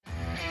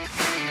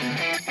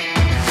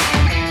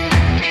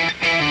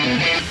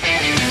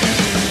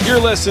You're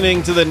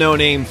listening to the No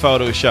Name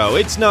Photo Show.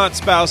 It's not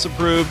spouse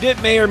approved.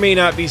 It may or may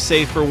not be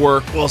safe for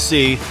work. We'll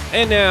see.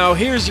 And now,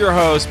 here's your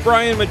host,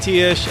 Brian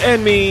Matiash,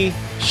 and me,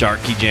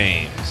 Sharky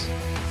James.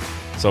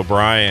 So,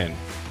 Brian,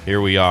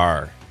 here we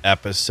are,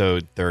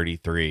 episode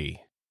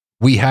 33.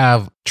 We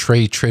have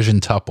Trey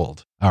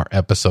Trision-tupled our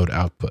episode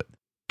output.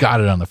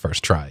 Got it on the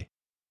first try.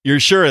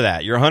 You're sure of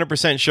that? You're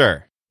 100%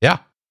 sure? Yeah.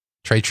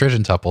 Trey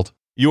Trision-tupled.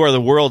 You are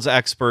the world's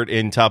expert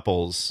in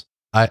tuples.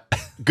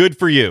 Good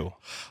for you.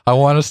 I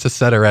want us to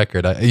set a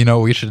record.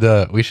 We should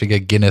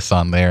get Guinness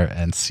on there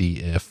and see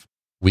if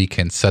we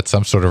can set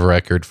some sort of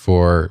record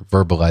for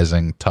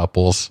verbalizing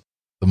tuples,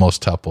 the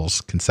most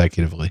tuples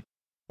consecutively.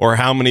 Or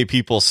how many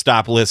people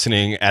stop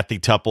listening at the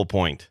tuple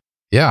point.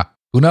 Yeah,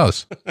 who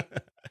knows? All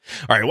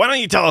right, why don't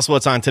you tell us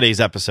what's on today's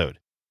episode?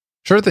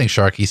 Sure thing,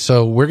 Sharky.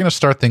 So we're going to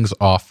start things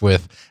off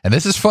with, and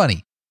this is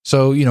funny.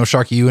 So,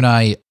 Sharky, you and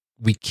I,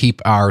 we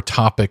keep our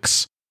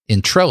topics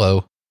in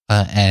Trello,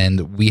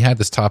 and we had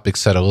this topic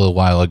set a little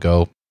while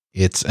ago.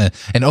 It's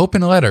an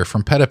open letter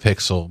from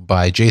Petapixel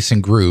by Jason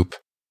Group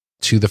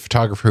to the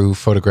photographer who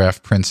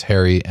photographed Prince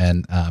Harry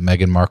and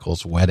Meghan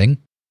Markle's wedding.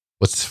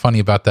 What's funny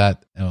about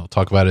that, and we'll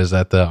talk about it, is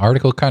that the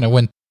article kind of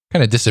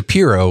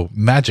disappearo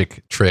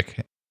magic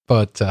trick,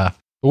 but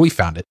we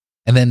found it.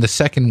 And then the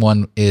second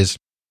one is,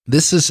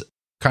 this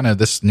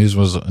news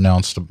was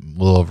announced a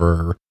little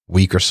over a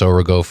week or so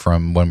ago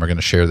from when we're going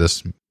to share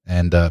this.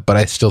 And but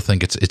I still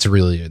think it's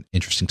really an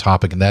interesting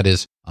topic, and that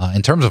is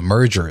in terms of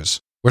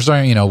mergers. We're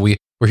starting,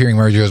 we're hearing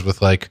mergers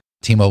with like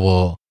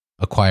T-Mobile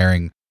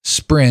acquiring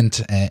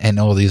Sprint and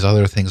all these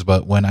other things.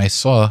 But when I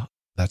saw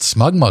that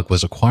SmugMug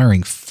was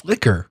acquiring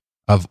Flickr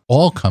of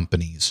all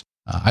companies,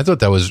 I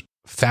thought that was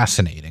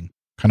fascinating.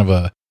 Kind of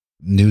a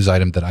news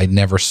item that I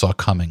never saw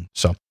coming.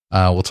 So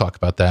we'll talk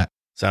about that.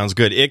 Sounds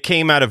good. It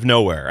came out of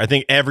nowhere. I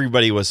think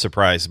everybody was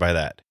surprised by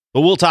that.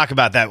 But we'll talk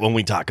about that when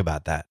we talk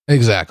about that.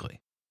 Exactly.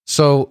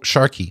 So,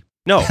 Sharky.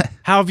 No,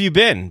 how have you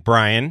been,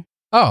 Brian?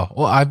 Oh,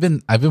 well, I've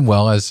been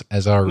well as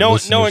our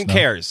listeners no one know.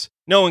 cares.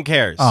 No one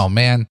cares. Oh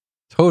man,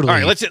 totally. All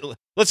right,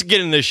 let's get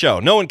into the show.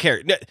 No one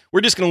cares.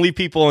 We're just going to leave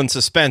people in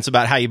suspense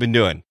about how you've been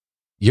doing.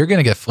 You're going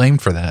to get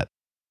flamed for that.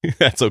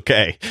 That's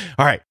okay.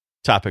 All right,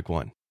 topic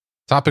one.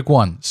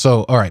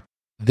 So, all right,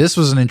 this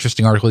was an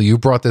interesting article. You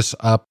brought this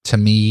up to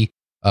me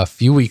a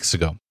few weeks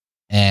ago,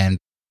 and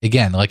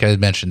again, like I had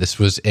mentioned,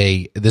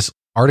 this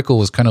article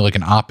was kind of like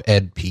an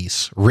op-ed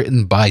piece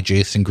written by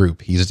Jason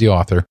Group. He's the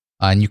author.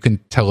 And you can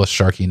tell us,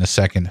 Sharky, in a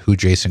second who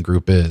Jason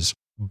Group is.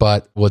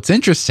 But what's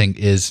interesting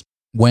is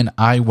when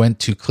I went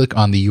to click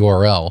on the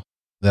URL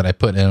that I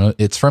put in,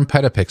 it's from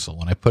Petapixel.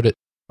 When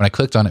I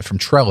clicked on it from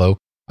Trello,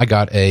 I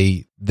got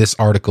this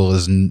article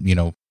is,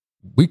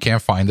 we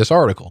can't find this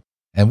article.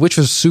 And which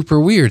was super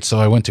weird. So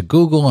I went to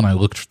Google and I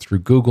looked through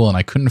Google and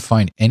I couldn't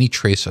find any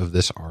trace of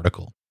this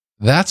article.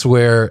 That's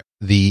where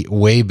the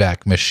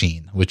Wayback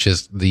Machine, which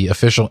is the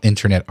official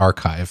Internet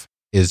Archive,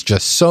 is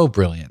just so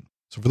brilliant.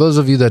 So for those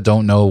of you that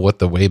don't know what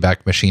the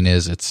Wayback Machine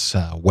is, it's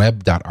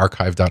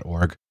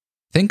web.archive.org.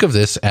 Think of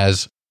this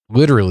as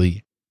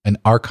literally an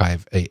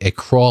archive, a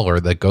crawler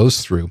that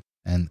goes through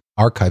and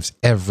archives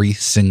every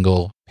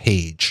single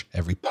page,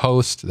 every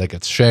post that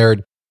gets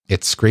shared.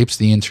 It scrapes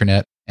the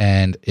internet.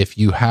 And if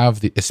you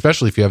have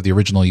especially if you have the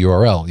original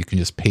URL, you can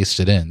just paste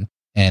it in.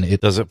 And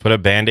Does it put a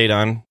Band-Aid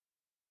on?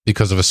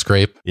 Because of a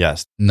scrape?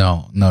 Yes.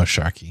 No,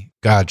 Sharky.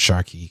 God,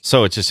 Sharky.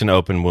 So it's just an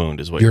open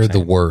wound is what you're saying.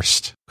 You're the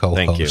worst co-host.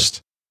 Thank you.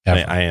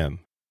 Ever. I am.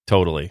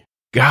 Totally.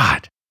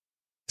 God.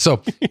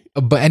 So,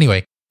 but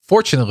anyway,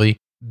 fortunately,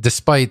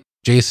 despite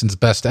Jason's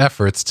best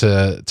efforts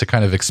to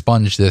kind of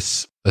expunge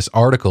this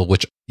article,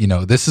 which,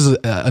 this is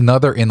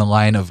another in the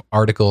line of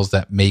articles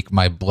that make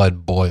my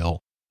blood boil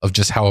of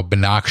just how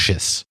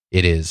obnoxious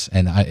it is.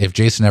 And if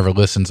Jason ever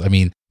listens,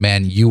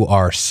 man, you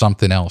are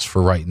something else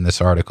for writing this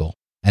article.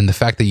 And the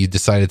fact that you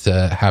decided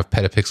to have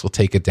Petapixel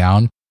take it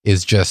down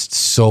is just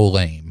so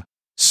lame.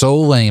 So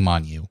lame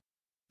on you.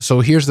 So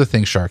here's the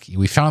thing, Sharky.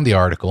 We found the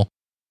article.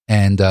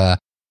 And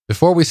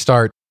before we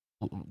start,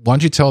 why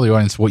don't you tell the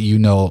audience what you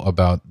know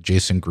about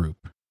Jason Group?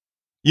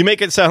 You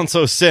make it sound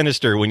so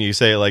sinister when you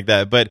say it like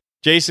that. But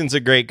Jason's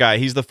a great guy.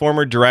 He's the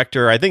former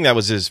director. I think that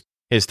was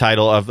his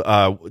title of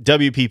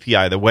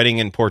WPPI, the Wedding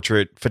and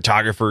Portrait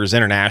Photographers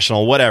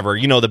International, whatever.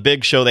 The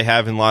big show they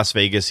have in Las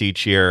Vegas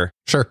each year.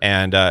 Sure.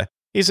 And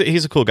he's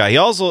a cool guy. He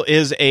also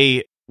is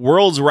a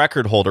world's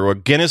record holder, or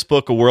Guinness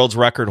Book of World's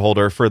Record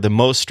holder for the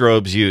most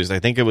strobes used. I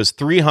think it was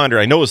 300.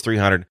 I know it was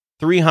 300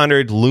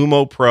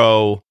 Lumo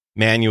Pro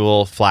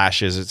manual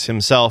flashes. It's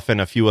himself and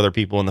a few other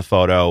people in the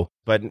photo.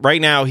 But right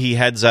now he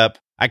heads up,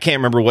 I can't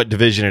remember what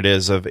division it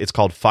is of. It's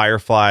called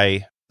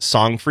Firefly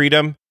Song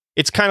Freedom.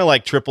 It's kind of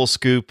like triple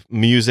scoop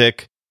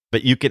music,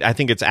 but I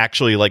think it's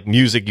actually like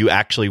music you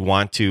actually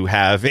want to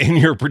have in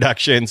your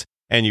productions,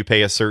 and you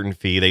pay a certain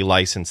fee. They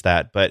license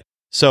that. But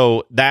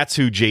so that's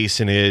who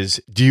Jason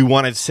is. Do you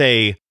want to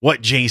say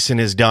what Jason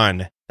has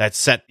done that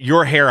set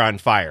your hair on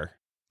fire?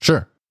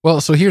 Sure. Well,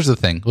 so here's the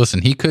thing.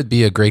 Listen, he could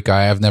be a great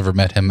guy. I've never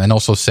met him. And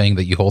also saying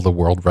that you hold the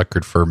world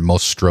record for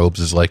most strobes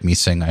is like me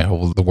saying I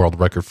hold the world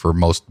record for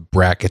most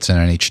brackets in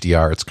an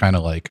HDR. It's kind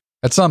of like,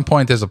 at some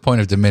point, there's a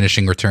point of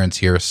diminishing returns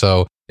here.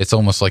 So it's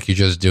almost like you're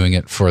just doing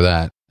it for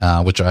that,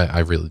 which I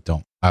really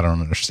don't. I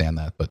don't understand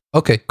that. But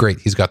okay,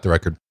 great. He's got the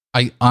record.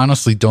 I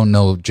honestly don't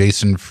know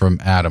Jason from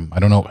Adam. I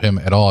don't know him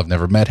at all. I've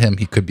never met him.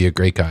 He could be a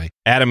great guy.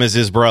 Adam is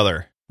his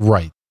brother.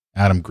 Right.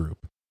 Adam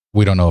Group.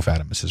 We don't know if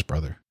Adam is his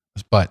brother.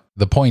 But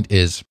the point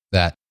is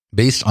that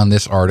based on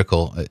this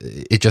article,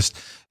 it just,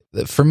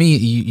 for me,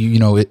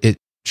 it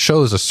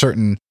shows a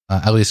certain,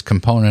 at least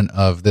component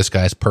of this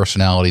guy's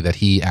personality that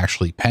he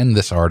actually penned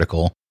this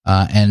article.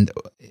 And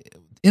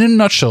in a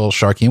nutshell,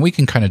 Sharky, and we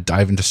can kind of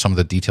dive into some of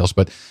the details,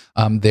 but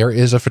there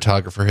is a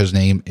photographer. His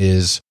name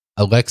is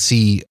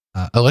Alexei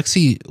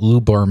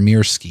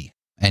Lubomirsky,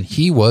 and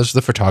he was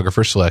the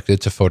photographer selected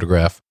to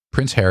photograph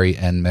Prince Harry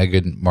and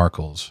Meghan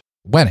Markle's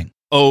wedding.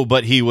 Oh,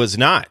 but he was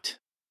not.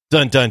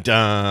 Dun, dun,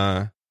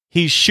 dun.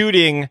 He's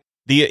shooting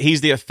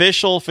he's the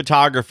official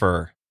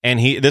photographer. And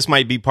this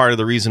might be part of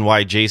the reason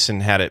why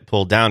Jason had it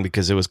pulled down,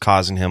 because it was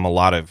causing him a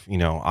lot of,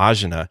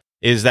 agina,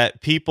 is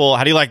that people,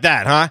 how do you like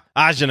that, huh?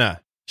 Agina.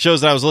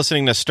 Shows that I was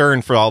listening to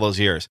Stern for all those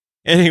years.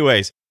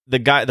 Anyways,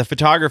 the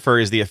photographer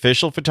is the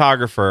official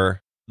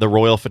photographer, the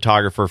royal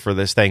photographer for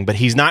this thing, but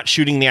he's not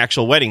shooting the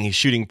actual wedding. He's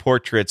shooting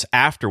portraits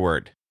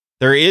afterward.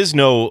 There is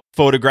no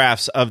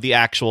photographs of the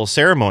actual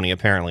ceremony,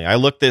 apparently. I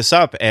looked this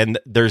up, and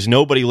there's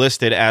nobody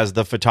listed as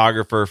the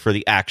photographer for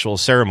the actual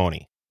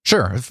ceremony.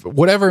 Sure,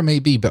 whatever it may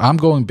be, but I'm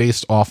going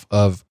based off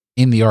of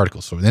in the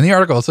article. So in the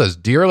article, it says,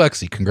 "Dear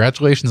Alexei,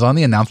 congratulations on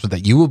the announcement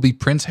that you will be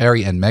Prince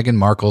Harry and Meghan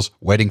Markle's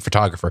wedding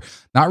photographer."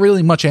 Not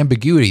really much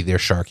ambiguity there,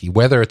 Sharky,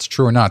 whether it's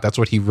true or not. That's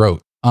what he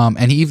wrote.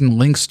 And he even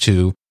links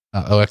to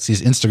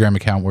Alexei's Instagram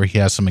account where he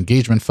has some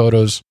engagement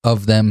photos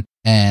of them,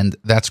 and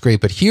that's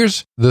great. But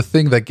here's the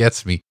thing that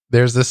gets me.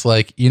 There's this,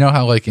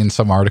 how in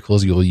some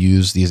articles you'll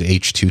use these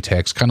H2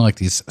 text, kind of like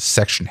these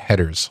section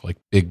headers, like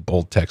big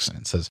bold text, and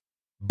it says,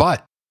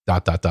 "But ...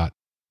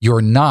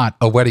 you're not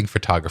a wedding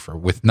photographer,"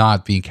 with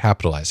 "not" being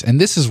capitalized. And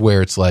this is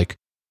where it's like,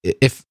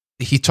 if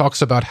he talks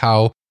about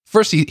how,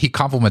 first he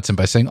compliments him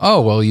by saying,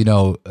 "Oh, well,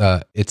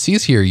 it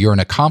says here you're an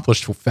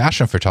accomplished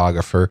fashion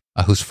photographer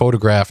who's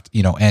photographed,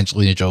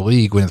 Angelina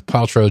Jolie, Gwyneth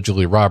Paltrow,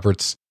 Julia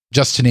Roberts,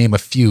 just to name a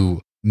few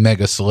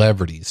mega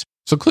celebrities."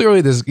 So clearly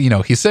there's,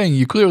 he's saying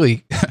you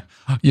clearly,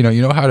 you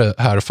know how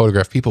to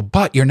photograph people,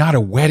 but you're not a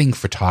wedding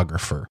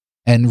photographer.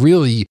 And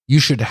really, you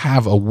should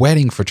have a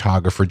wedding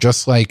photographer,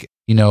 just like,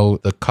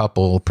 the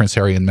couple, Prince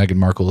Harry and Meghan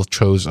Markle,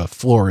 chose a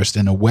florist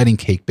and a wedding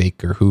cake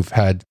baker who've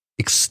had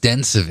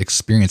extensive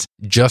experience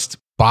just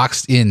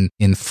boxed in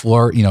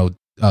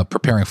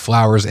preparing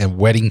flowers and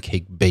wedding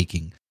cake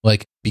baking.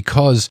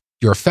 Because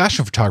you're a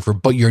fashion photographer,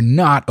 but you're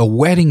not a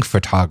wedding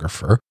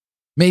photographer,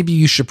 maybe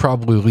you should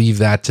probably leave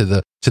that to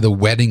the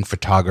wedding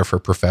photographer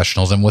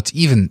professionals. And what's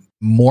even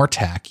more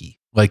tacky,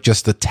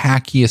 just the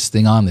tackiest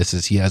thing on this,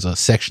 is he has a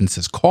section that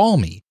says, "Call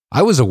me.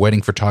 I was a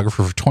wedding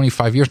photographer for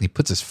 25 years. And he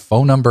puts his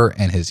phone number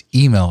and his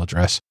email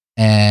address.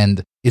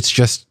 And it's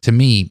just, to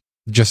me,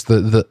 just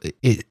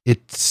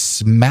it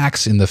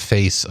smacks in the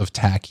face of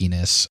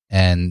tackiness.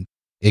 And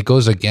it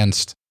goes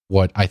against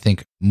what I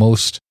think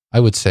most, I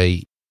would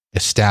say,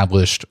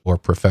 established or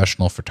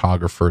professional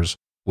photographers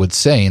would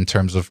say, in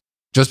terms of,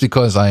 just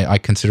because I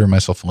consider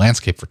myself a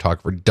landscape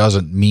photographer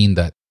doesn't mean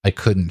that I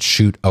couldn't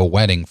shoot a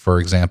wedding, for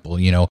example,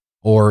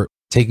 or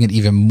taking it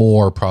even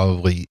more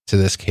probably to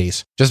this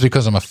case, just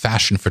because I'm a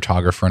fashion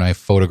photographer and I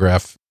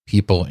photograph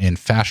people in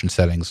fashion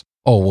settings.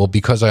 Oh, well,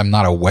 because I'm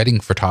not a wedding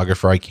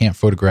photographer, I can't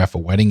photograph a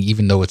wedding,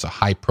 even though it's a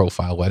high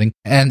profile wedding.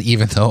 And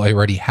even though I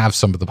already have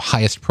some of the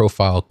highest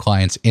profile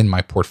clients in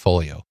my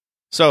portfolio.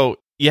 So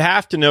you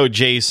have to know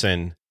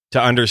Jason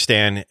to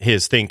understand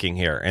his thinking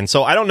here. And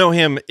so I don't know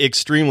him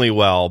extremely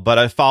well, but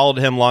I followed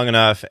him long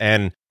enough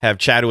and have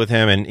chatted with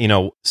him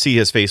and, see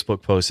his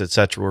Facebook posts,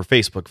 etc. We're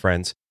Facebook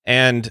friends.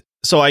 And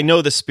so I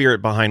know the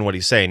spirit behind what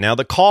he's saying. Now,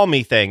 the "call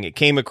me" thing, it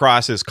came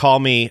across as "call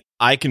me,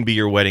 I can be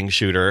your wedding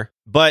shooter."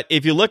 But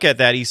if you look at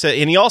that, he said,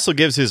 and he also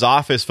gives his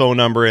office phone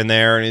number in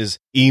there and his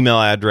email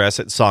address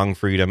at Song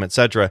Freedom,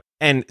 etc.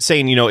 And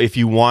saying, if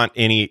you want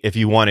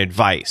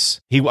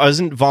advice. He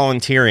wasn't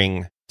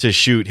volunteering to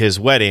shoot his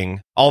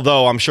wedding,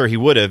 although I'm sure he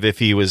would have if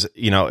he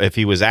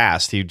was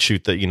asked. He'd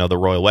shoot the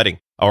royal wedding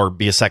or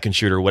be a second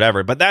shooter or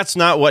whatever. But that's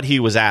not what he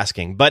was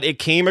asking. But it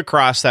came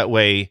across that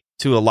way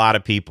to a lot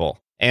of people.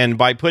 And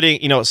by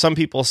putting, some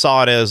people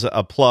saw it as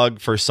a plug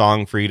for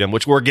Song Freedom,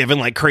 which we're giving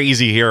like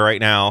crazy here right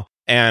now,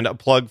 and a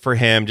plug for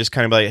him, just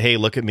kind of like, "Hey,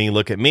 look at me,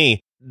 look at me."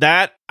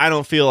 That I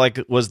don't feel like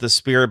was the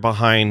spirit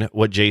behind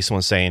what Jason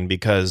was saying,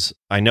 because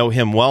I know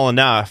him well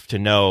enough to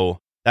know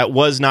that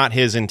was not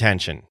his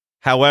intention.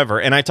 However,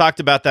 and I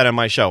talked about that on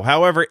my show.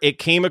 However, it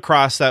came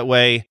across that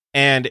way.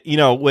 And,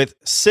 with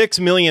 6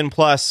 million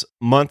plus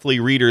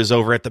monthly readers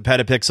over at the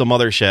Petapixel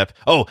Mothership.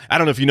 Oh, I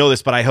don't know if you know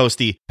this, but I host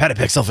the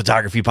Petapixel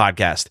Photography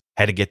Podcast.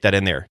 Had to get that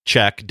in there.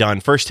 Check, done.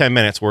 First 10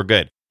 minutes, we're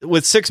good.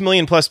 with 6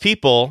 million plus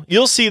people,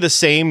 you'll see the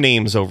same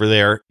names over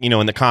there,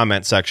 in the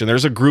comment section.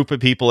 There's a group of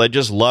people that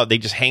they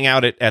just hang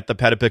out at the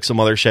Petapixel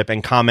Mothership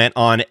and comment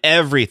on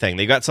everything.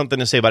 They got something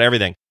to say about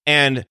everything.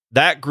 And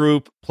that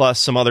group plus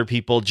some other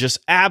people just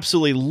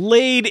absolutely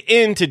laid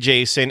into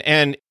Jason,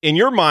 and in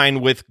your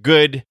mind with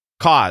good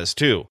cause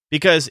too,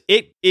 because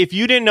if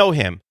you didn't know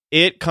him,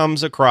 it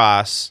comes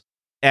across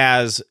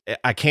as,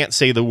 I can't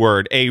say the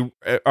word, a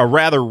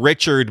rather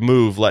Richard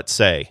move, let's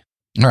say.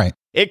 All right.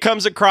 It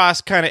comes across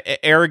kind of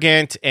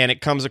arrogant, and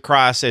it comes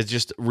across as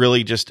just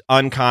really just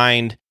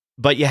unkind,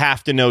 but you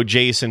have to know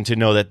Jason to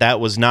know that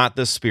was not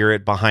the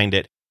spirit behind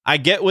it. I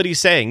get what he's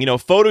saying.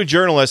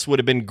 Photojournalists would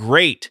have been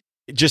great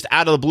just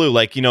out of the blue.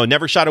 Like,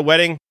 never shot a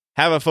wedding,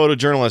 have a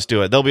photojournalist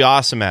do it. They'll be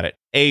awesome at it.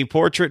 A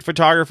portrait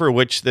photographer,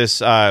 which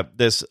this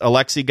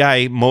Alexei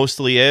guy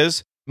mostly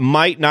is,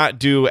 might not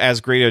do as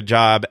great a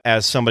job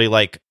as somebody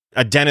like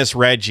a Dennis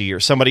Reggie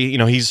or somebody,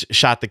 he's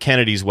shot the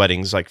Kennedy's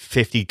weddings, like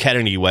 50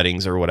 Kennedy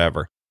weddings or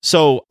whatever.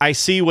 So I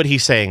see what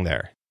he's saying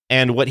there.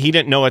 And what he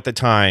didn't know at the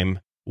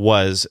time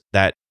was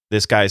that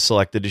this guy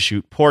selected to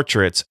shoot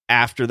portraits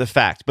after the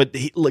fact. But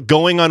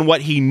going on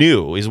what he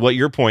knew is what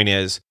your point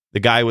is. The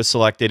guy was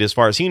selected, as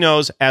far as he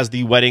knows, as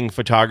the wedding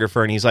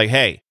photographer. And he's like,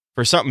 hey,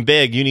 for something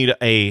big, you need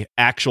a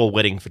actual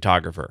wedding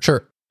photographer.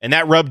 Sure. And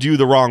that rubbed you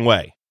the wrong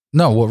way.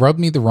 No, what rubbed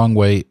me the wrong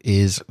way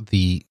is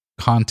the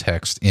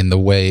context in the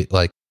way,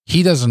 like,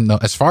 he doesn't know,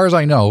 as far as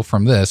I know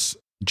from this,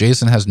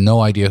 Jason has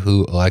no idea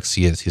who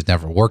Alexei is. He's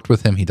never worked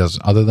with him. He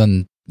doesn't, other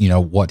than,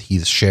 what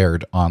he's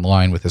shared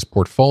online with his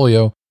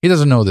portfolio, he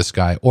doesn't know this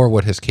guy or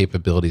what his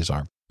capabilities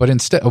are. But in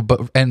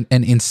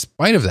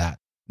spite of that,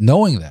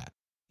 knowing that,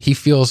 he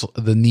feels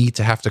the need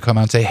to have to come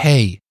out and say,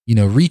 hey,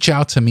 reach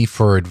out to me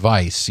for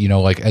advice,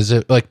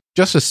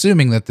 just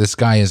assuming that this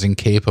guy is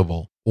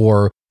incapable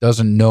or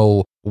doesn't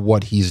know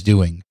what he's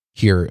doing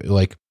here.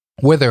 Like,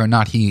 whether or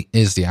not he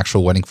is the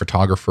actual wedding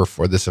photographer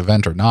for this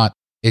event or not,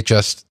 it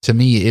just, to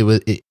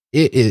me,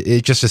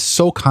 it just is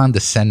so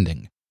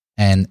condescending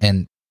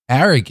and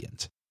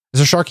arrogant.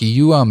 So Sharky,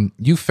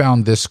 you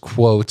found this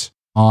quote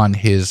on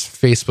his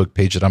Facebook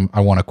page that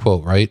I want to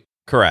quote, right?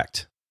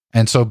 Correct.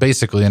 And so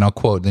basically, and I'll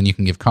quote, then you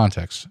can give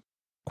context.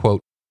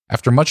 Quote,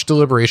 after much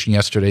deliberation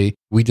yesterday,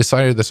 we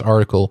decided this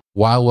article,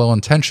 while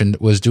well-intentioned,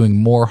 was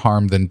doing more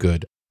harm than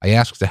good. I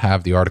asked to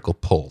have the article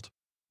pulled.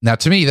 Now,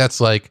 to me, that's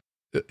like,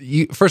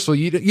 first of all,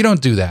 you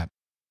don't do that.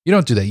 You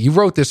don't do that. You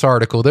wrote this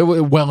article. They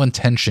were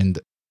well-intentioned.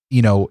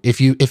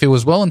 If it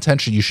was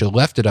well-intentioned, you should have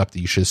left it up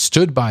there. You should have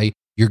stood by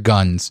your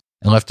guns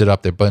and left it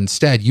up there. But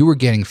instead, you were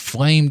getting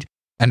flamed,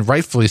 and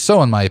rightfully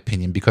so, in my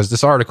opinion, because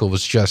this article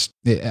was just,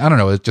 I don't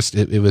know,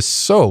 it was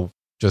so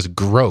just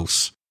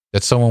gross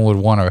that someone would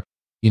want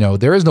to,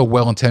 there is no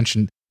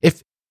well-intentioned.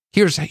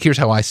 Here's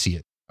how I see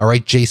it. All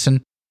right,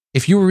 Jason,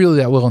 if you were really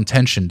that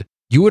well-intentioned,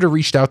 you would have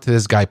reached out to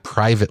this guy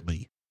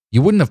privately.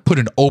 You wouldn't have put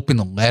an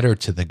open letter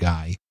to the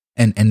guy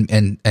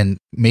and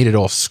made it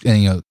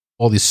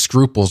all these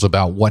scruples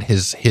about what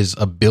his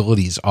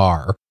abilities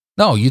are.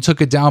 No, you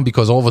took it down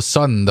because all of a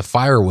sudden the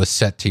fire was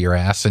set to your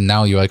ass, and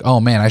now you're like, oh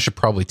man, I should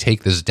probably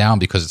take this down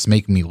because it's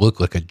making me look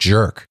like a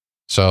jerk.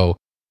 So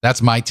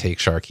that's my take,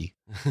 Sharky.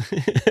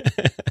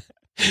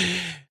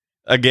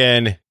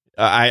 Again,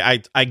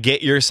 I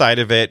get your side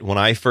of it. When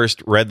I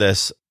first read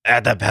this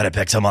at the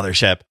Petapixel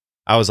Mothership,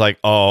 I was like,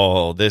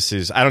 oh,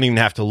 I don't even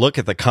have to look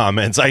at the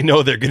comments. I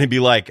know they're going to be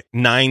like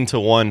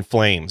 9-1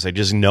 flames. I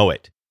just know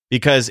it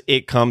because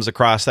it comes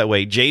across that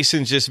way.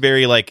 Jason's just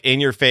very like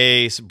in your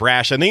face,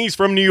 brash. I think he's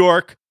from New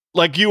York,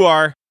 like you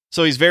are.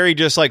 So he's very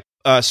just like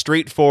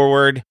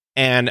straightforward,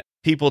 and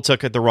people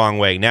took it the wrong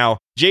way. Now,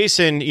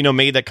 Jason,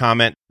 made that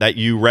comment that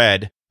you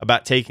read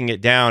about taking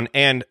it down,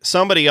 and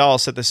somebody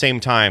else at the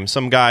same time,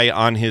 some guy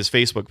on his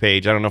Facebook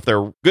page, I don't know if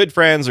they're good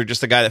friends or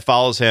just the guy that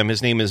follows him,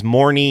 his name is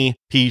Morny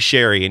P.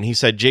 Sherry, and he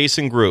said,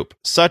 Jason Group,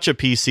 such a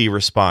PC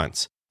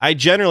response. I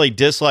generally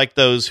dislike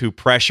those who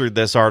pressured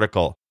this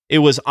article. It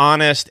was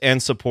honest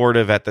and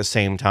supportive at the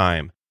same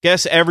time.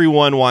 Guess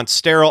everyone wants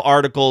sterile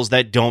articles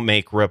that don't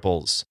make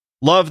ripples.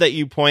 Love that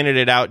you pointed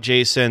it out,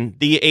 Jason.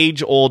 The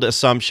age-old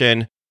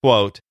assumption,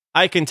 quote,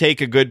 I can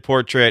take a good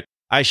portrait,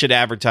 I should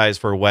advertise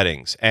for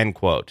weddings, end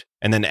quote.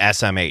 And then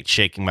SMH,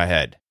 shaking my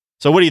head.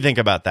 So what do you think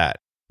about that?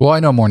 Well,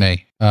 I know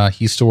Mornay.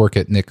 He used to work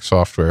at Nick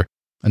Software.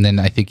 And then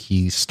I think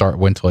he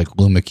went to like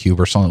LumaCube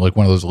or something, like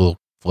one of those little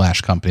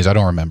flash companies. I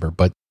don't remember.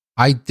 But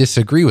I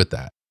disagree with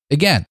that.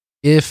 Again,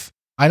 if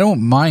I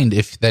don't mind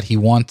that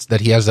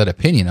he has that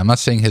opinion. I'm not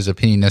saying his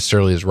opinion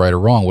necessarily is right or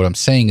wrong. What I'm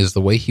saying is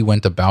the way he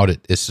went about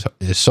it is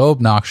so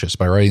obnoxious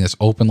by writing this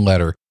open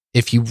letter.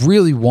 If he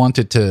really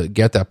wanted to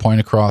get that point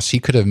across, he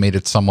could have made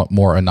it somewhat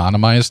more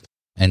anonymized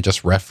and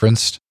just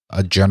referenced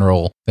a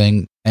general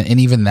thing. And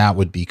even that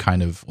would be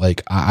kind of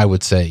like, I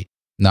would say,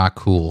 not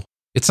cool.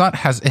 It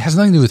has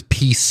nothing to do with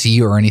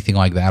PC or anything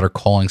like that or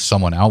calling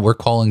someone out. We're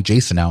calling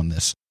Jason out in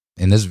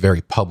this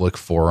very public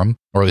forum,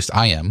 or at least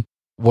I am.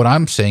 What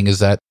I'm saying is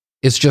that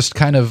it's just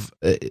kind of,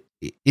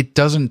 it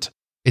doesn't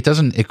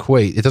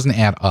equate. It doesn't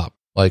add up.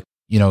 Like,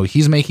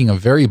 he's making a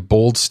very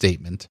bold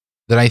statement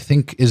that I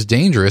think is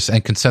dangerous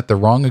and can set the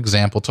wrong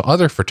example to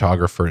other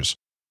photographers.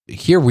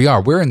 Here we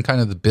are. We're in kind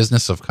of the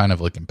business of kind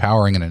of like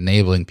empowering and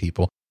enabling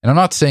people. And I'm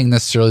not saying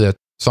necessarily that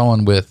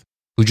someone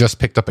who just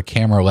picked up a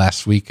camera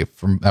last week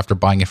after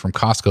buying it from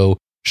Costco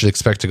should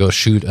expect to go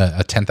shoot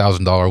a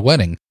 $10,000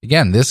 wedding.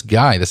 Again, this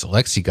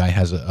Alexi guy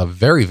has a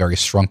very, very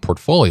strong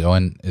portfolio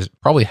and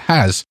probably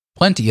has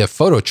plenty of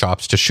photo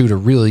chops to shoot a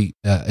really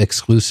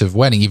exclusive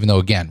wedding, even though,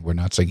 again, we're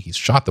not saying he's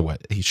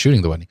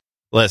shooting the wedding.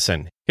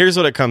 Listen, here's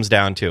what it comes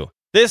down to.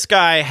 This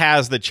guy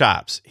has the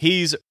chops.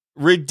 He's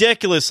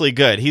ridiculously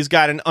good. He's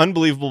got an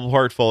unbelievable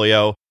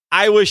portfolio.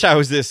 I wish I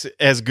was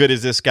as good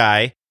as this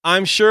guy.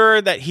 I'm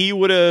sure that he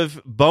would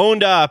have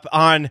boned up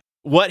on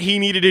what he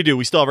needed to do.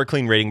 We still have our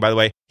clean rating, by the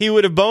way. He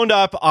would have boned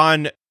up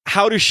on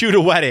how to shoot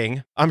a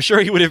wedding. I'm sure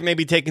he would have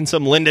maybe taken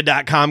some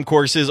lynda.com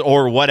courses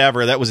or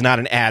whatever. That was not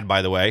an ad,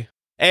 by the way.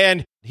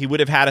 And he would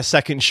have had a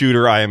second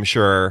shooter, I am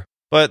sure.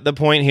 But the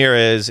point here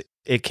is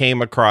it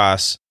came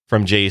across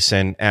from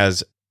Jason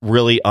as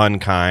really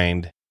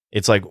unkind.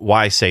 It's like,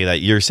 why say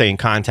that? You're saying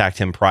contact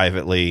him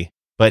privately.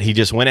 But he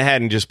just went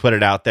ahead and just put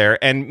it out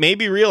there and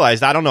maybe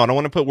realized, I don't know, I don't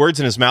want to put words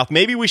in his mouth.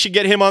 Maybe we should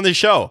get him on the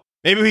show.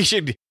 Maybe we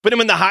should put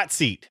him in the hot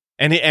seat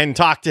and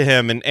talk to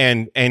him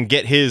and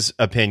get his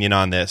opinion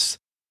on this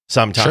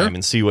sometime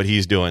and see what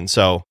he's doing.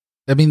 So,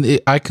 I mean,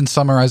 I can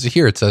summarize it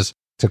here. It says,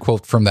 to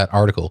quote from that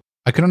article,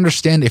 I can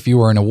understand if you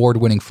were an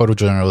award-winning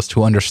photojournalist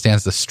who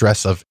understands the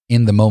stress of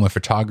in-the-moment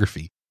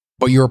photography.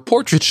 But you're a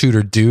portrait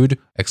shooter, dude! !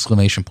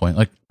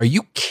 Like, are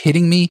you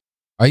kidding me?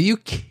 Are you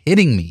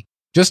kidding me?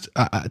 Just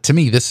to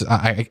me, this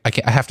I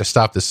have to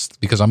stop this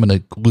because I'm going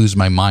to lose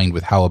my mind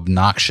with how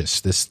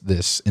obnoxious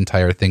this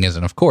entire thing is.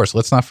 And of course,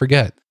 let's not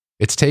forget,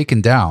 it's taken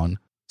down.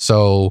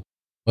 So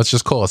let's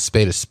just call a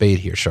spade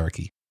here,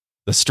 Sharky.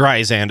 The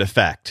Streisand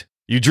effect.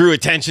 You drew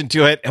attention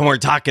to it, and we're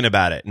talking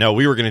about it. No,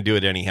 we were going to do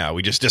it anyhow.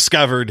 We just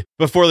discovered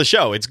before the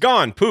show. It's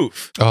gone.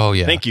 Poof. Oh,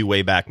 yeah. Thank you,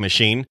 Wayback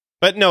Machine.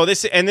 But no,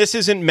 this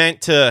isn't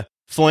meant to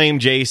flame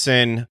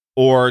Jason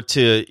or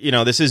to,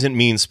 this isn't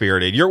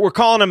mean-spirited. We're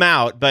calling him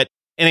out, but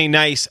in a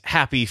nice,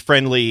 happy,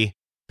 friendly,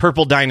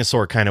 purple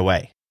dinosaur kind of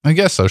way. I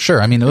guess so,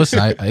 sure. I mean, listen,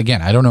 I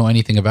don't know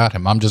anything about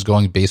him. I'm just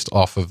going based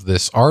off of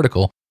this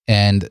article.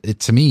 And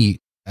to me,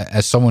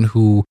 as someone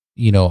who,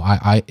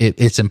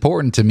 it's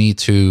important to me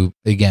to,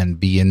 again,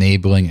 be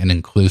enabling and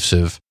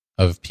inclusive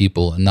of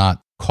people and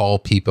not call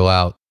people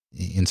out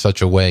in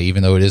such a way,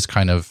 even though it is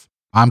kind of,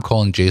 I'm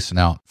calling Jason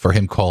out for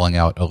him calling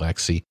out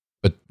Alexi.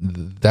 But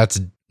that's,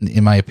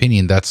 in my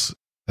opinion, that's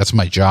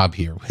my job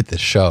here with this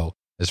show,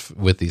 is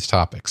with these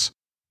topics.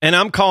 And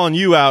I'm calling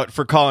you out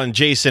for calling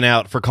Jason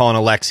out for calling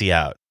Alexi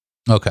out.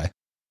 Okay.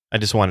 I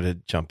just wanted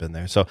to jump in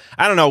there. So,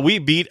 I don't know. We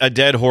beat a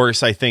dead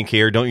horse, I think,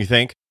 here. Don't you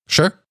think?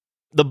 Sure.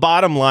 The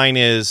bottom line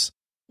is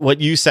what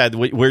you said,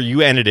 where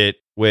you ended it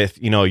with,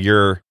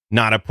 you're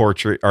not a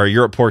portrait or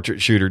you're a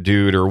portrait shooter,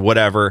 dude, or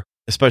whatever,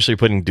 especially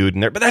putting dude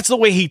in there. But that's the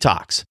way he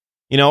talks,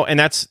 and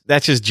that's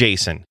just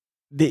Jason.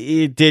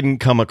 It didn't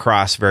come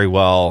across very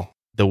well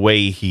the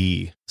way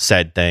he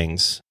said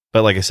things.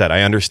 But like I said,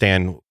 I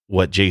understand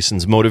what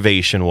Jason's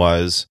motivation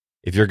was.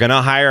 If you're going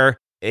to hire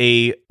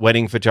a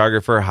wedding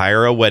photographer,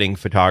 hire a wedding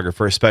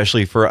photographer,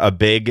 especially for a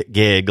big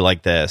gig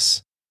like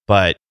this.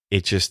 But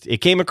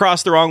it came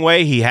across the wrong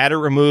way. He had it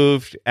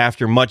removed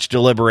after much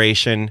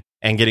deliberation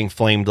and getting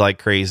flamed like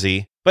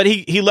crazy. But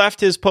he left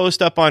his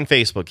post up on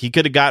Facebook. He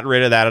could have gotten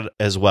rid of that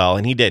as well,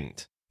 and he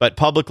didn't. But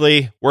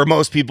publicly, where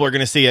most people are going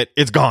to see it,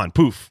 it's gone.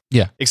 Poof.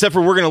 Yeah. Except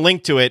for we're going to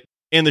link to it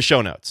in the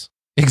show notes.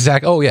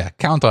 Exactly. Oh, yeah.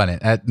 Count on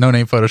it at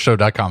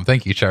nonamephotosshow.com.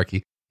 Thank you,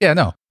 Sharky. Yeah,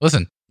 no.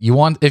 Listen,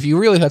 if you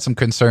really had some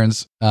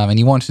concerns and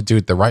you wanted to do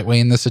it the right way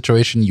in this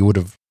situation, you would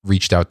have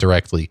reached out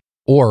directly.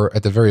 Or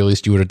at the very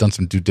least, you would have done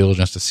some due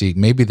diligence to see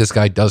maybe this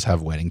guy does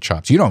have wedding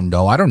chops. You don't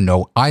know. I don't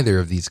know either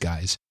of these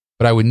guys.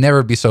 But I would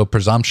never be so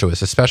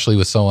presumptuous, especially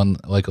with someone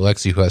like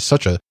Alexi who has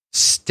such a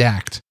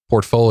stacked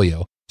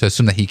portfolio, to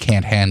assume that he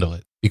can't handle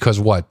it.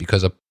 Because what?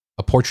 Because a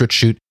portrait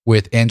shoot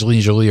with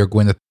Angelina Jolie or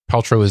Gwyneth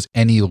Paltrow is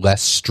any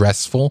less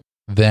stressful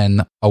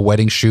than a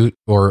wedding shoot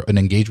or an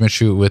engagement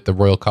shoot with the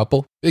royal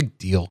couple? Big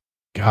deal.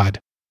 God.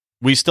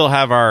 We still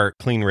have our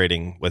clean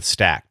rating with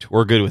Stacked.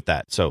 We're good with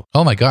that. So,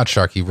 oh my God,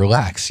 Sharky,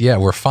 relax. Yeah,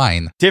 we're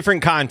fine.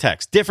 Different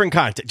context.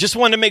 Just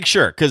wanted to make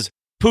sure because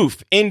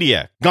poof,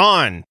 India,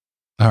 gone.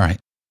 All right.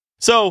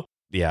 So,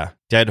 yeah,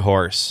 dead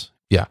horse.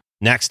 Yeah.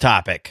 Next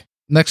topic.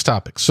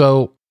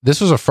 So, this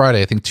was a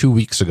Friday, I think 2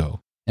 weeks ago.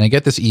 And I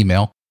get this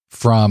email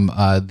from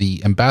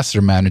the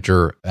ambassador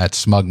manager at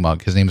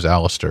SmugMug. His name is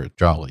Alistair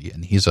Jolly,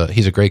 and he's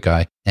a great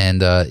guy.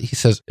 And he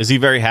says, "Is he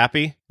very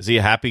happy? Is he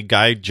a happy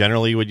guy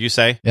generally, would you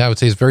say?" Yeah, I would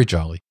say he's very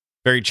jolly.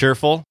 Very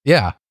cheerful?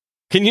 Yeah.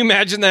 Can you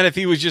imagine that if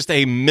he was just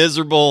a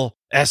miserable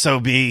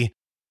SOB?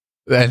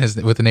 And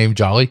with the name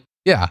Jolly?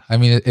 Yeah. I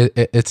mean,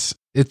 it's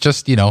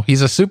just,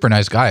 he's a super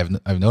nice guy.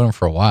 I've known him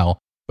for a while.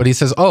 But he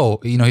says,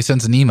 he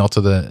sends an email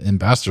to the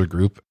ambassador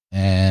group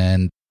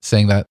and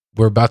saying that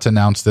we're about to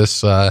announce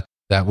this,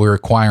 that we're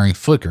acquiring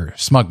Flickr.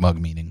 SmugMug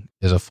meaning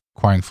is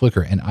acquiring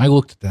Flickr. And I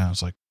looked at that and I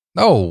was like,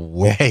 no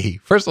way.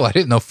 First of all, I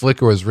didn't know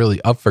Flickr was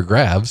really up for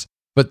grabs.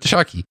 But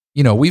Sharky,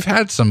 we've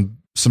had some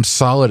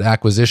solid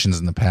acquisitions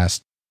in the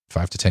past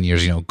 5 to 10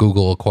 years.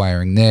 Google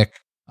acquiring Nick,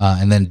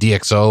 and then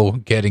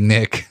DxO getting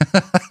Nick.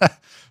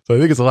 So I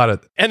think it's a lot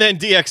of, and then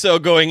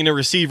DxO going into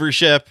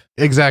receivership.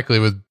 Exactly,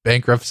 with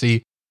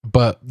bankruptcy.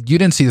 But you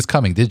didn't see this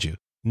coming, did you?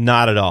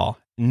 Not at all.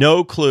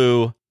 No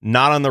clue.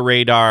 Not on the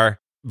radar.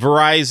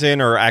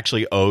 Verizon, or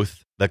actually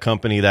Oath, the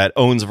company that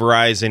owns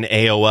Verizon,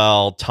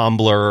 AOL,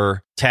 Tumblr,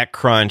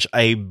 TechCrunch,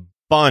 a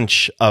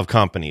bunch of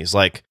companies.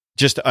 Like,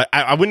 just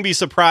I wouldn't be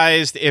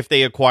surprised if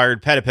they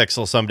acquired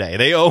Petapixel someday.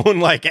 They own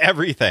like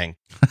everything.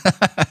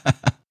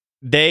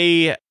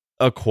 They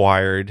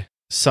acquired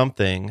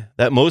something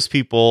that most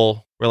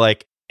people were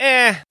like,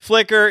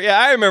 Flickr. Yeah,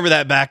 I remember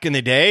that back in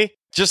the day.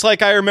 Just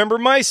like I remember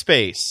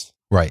MySpace.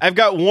 Right. I've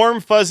got warm,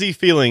 fuzzy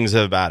feelings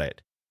about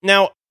it.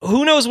 Now,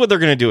 who knows what they're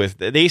going to do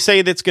with it? They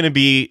say that's going to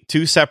be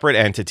two separate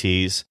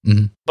entities,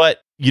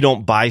 but you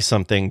don't buy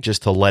something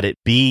just to let it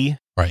be.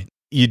 Right.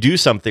 You do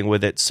something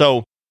with it.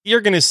 So you're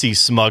going to see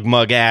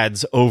SmugMug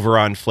ads over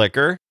on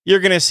Flickr.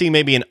 You're going to see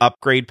maybe an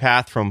upgrade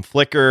path from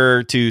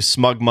Flickr to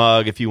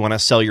SmugMug if you want to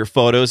sell your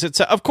photos.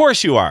 Of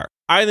course you are.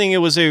 I think it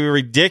was a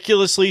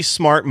ridiculously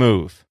smart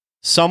move.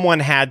 Someone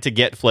had to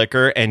get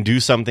Flickr and do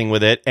something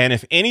with it. And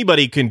if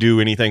anybody can do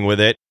anything with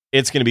it,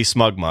 it's going to be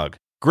SmugMug.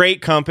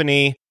 Great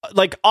company,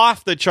 like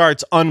off the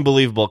charts,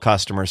 unbelievable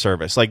customer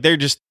service. Like they're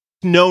just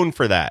known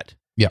for that.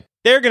 Yeah.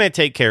 They're going to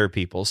take care of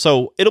people.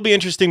 So it'll be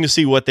interesting to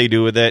see what they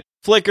do with it.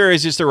 Flickr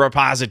is just a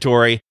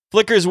repository.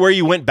 Flickr is where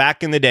you went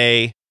back in the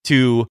day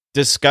to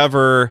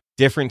discover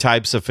different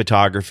types of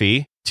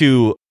photography.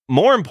 To,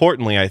 more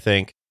importantly, I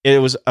think, it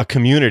was a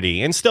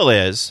community, and still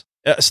is.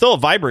 Still a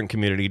vibrant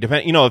community.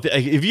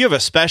 If you have a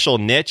special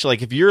niche,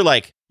 like if you're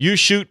like, you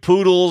shoot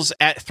poodles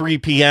at 3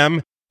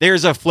 p.m.,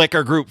 there's a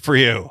Flickr group for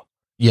you.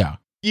 Yeah.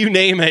 You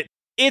name it,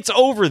 it's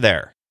over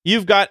there.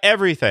 You've got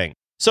everything.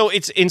 So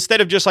it's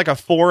instead of just like a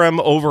forum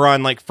over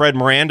on like Fred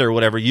Miranda or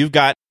whatever, you've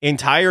got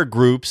entire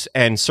groups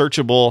and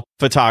searchable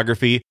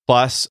photography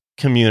plus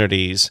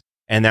communities.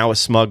 And now with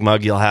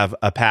SmugMug, you'll have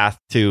a path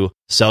to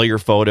sell your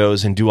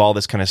photos and do all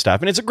this kind of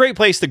stuff. And it's a great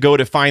place to go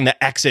to find the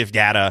EXIF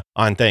data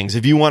on things.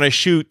 If you want to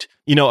shoot,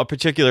 a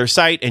particular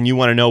site and you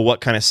want to know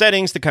what kind of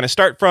settings to kind of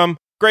start from,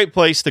 great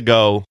place to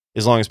go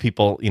as long as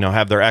people,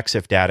 have their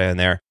EXIF data in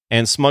there.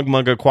 And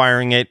SmugMug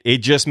acquiring it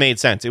just made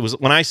sense. It was,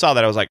 when I saw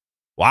that, I was like,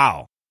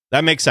 wow,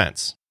 that makes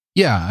sense.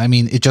 Yeah. I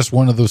mean, it's just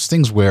one of those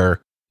things where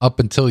up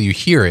until you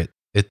hear it,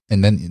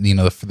 and then,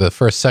 for the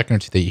first second or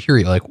two that you hear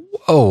it, like,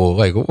 whoa,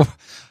 like,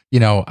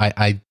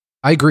 I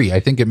agree. I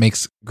think it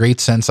makes great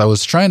sense. I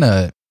was trying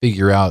to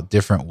figure out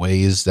different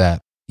ways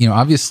that,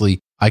 obviously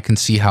I can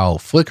see how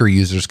Flickr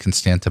users can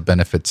stand to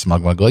benefit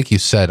SmugMug, like you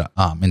said,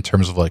 in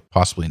terms of like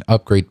possibly an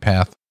upgrade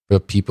path for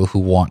people who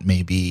want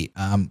maybe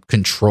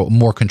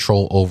more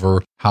control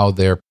over how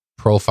their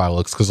profile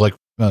looks. Because like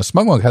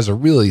SmugMug has a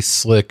really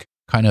slick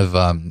kind of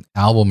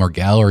album or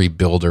gallery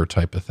builder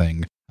type of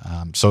thing.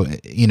 So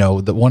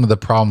one of the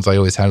problems I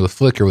always had with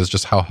Flickr was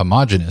just how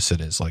homogenous it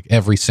is. Like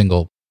every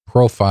single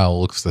profile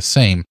looks the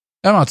same.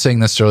 I'm not saying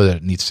necessarily that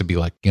it needs to be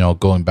like,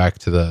 going back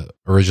to the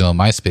original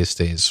MySpace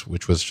days,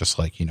 which was just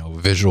like,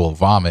 visual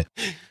vomit.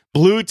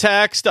 Blue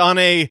text on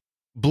a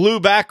blue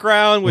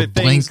background with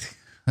things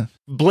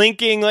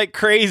blinking like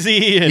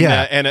crazy,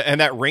 and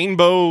and that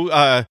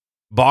rainbow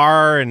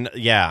bar, and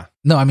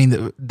No, I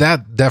mean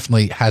that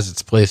definitely has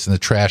its place in the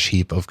trash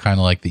heap of kind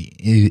of like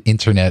the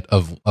internet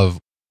of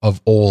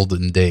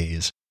olden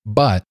days.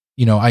 But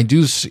I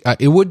do.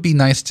 It would be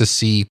nice to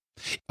see.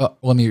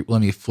 Let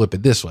me flip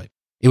it this way.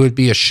 It would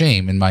be a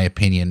shame, in my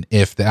opinion,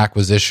 if the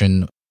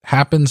acquisition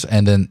happens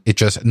and then it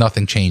just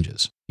nothing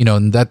changes.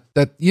 And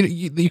that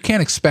you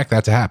can't expect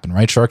that to happen,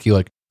 right, Sharky?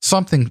 Like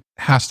something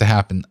has to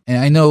happen.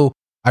 And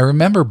I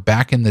remember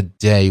back in the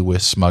day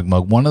with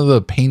SmugMug, one of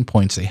the pain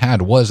points they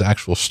had was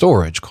actual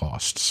storage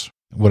costs.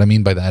 What I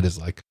mean by that is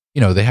like,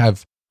 they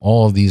have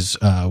all of these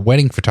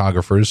wedding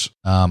photographers,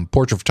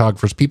 portrait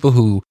photographers, people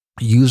who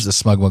use the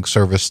SmugMug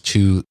service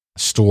to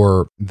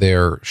store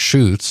their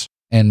shoots,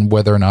 and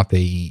whether or not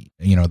they,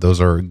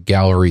 those are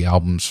gallery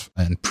albums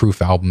and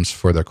proof albums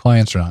for their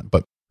clients or not,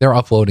 but they're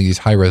uploading these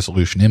high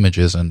resolution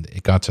images, and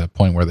it got to a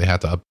point where they had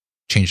to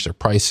change their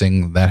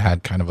pricing. That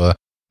had kind of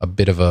a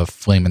bit of a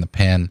flame in the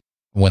pan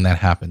when that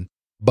happened.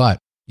 But,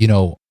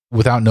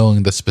 without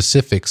knowing the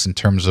specifics in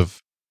terms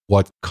of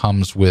what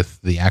comes with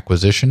the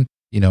acquisition,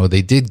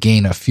 they did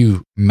gain a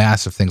few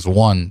massive things.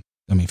 One,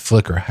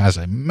 Flickr has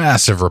a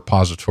massive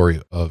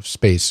repository of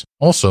space.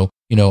 Also,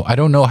 I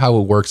don't know how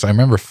it works. I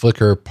remember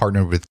Flickr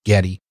partnered with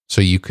Getty, so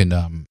you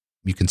can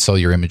sell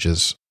your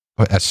images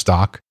as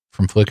stock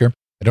from Flickr.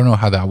 I don't know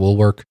how that will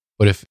work,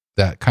 but if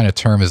that kind of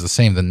term is the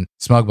same, then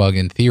SmugMug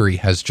in theory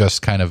has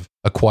just kind of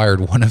acquired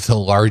one of the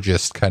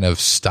largest kind of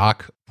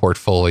stock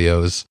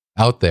portfolios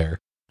out there.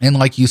 And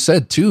like you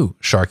said too,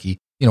 Sharky,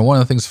 one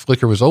of the things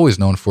Flickr was always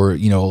known for, a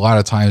lot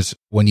of times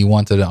when you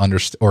wanted to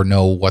understand or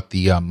know what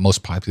the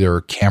most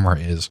popular camera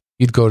is,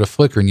 you'd go to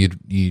Flickr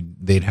and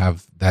they'd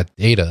have that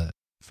data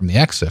from the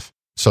EXIF.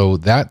 So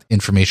that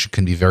information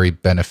can be very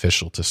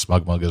beneficial to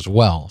SmugMug as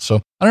well.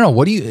 So I don't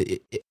know.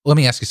 Let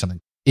me ask you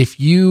something. if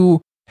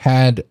you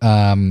had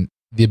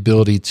the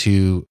ability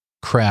to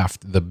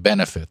craft the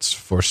benefits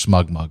for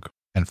SmugMug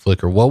and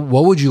Flickr,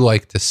 what would you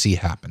like to see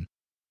happen?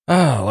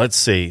 Oh, let's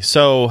see.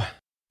 So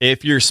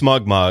if you're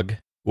SmugMug,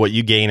 what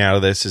you gain out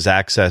of this is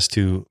access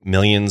to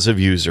millions of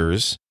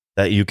users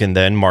that you can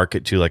then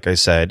market to, like I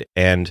said,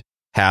 and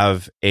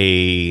have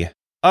a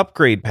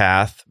upgrade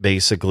path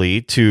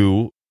basically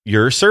to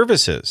your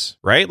services,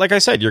 right? Like I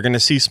said, you're going to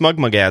see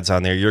SmugMug ads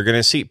on there. You're going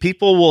to see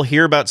people will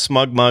hear about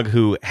SmugMug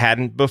who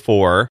hadn't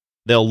before.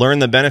 They'll learn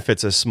the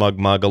benefits of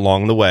SmugMug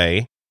along the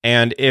way.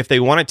 And if they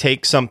want to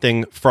take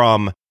something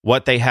from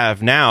what they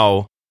have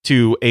now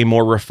to a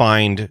more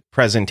refined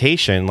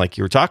presentation, like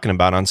you were talking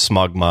about on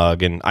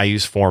SmugMug, and I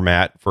use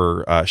Format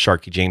for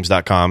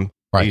SharkyJames.com.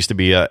 Right. I used to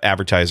be an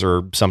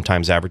advertiser,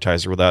 sometimes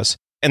advertiser with us.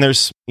 And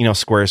there's,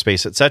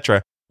 Squarespace,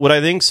 etc. What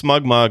I think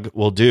SmugMug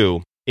will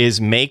do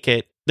is make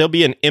it, there'll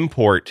be an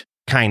import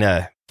kind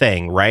of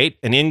thing, right?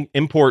 An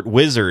import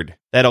wizard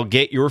that'll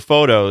get your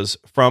photos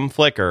from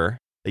Flickr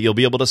that you'll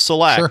be able to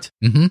select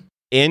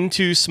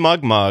into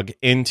SmugMug,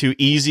 into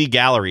easy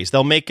galleries.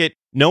 They'll make it,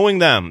 knowing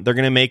them, they're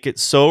going to make it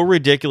so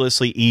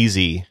ridiculously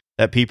easy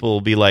that people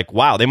will be like,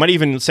 wow. They might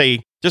even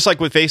say, just like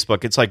with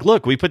Facebook, it's like,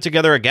 look, we put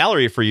together a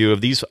gallery for you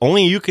of these.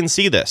 Only you can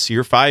see this.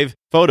 Your 5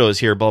 photos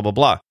here, blah, blah,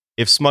 blah.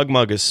 If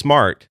SmugMug is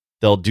smart,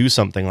 they'll do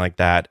something like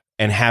that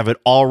and have it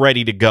all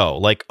ready to go.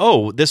 Like,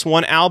 oh, this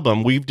one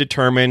album, we've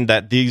determined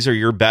that these are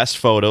your best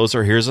photos,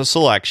 or here's a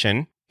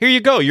selection. Here you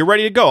go. You're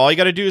ready to go. All you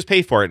got to do is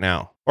pay for it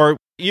now. Or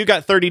you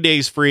got 30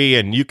 days free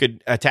and you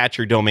could attach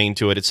your domain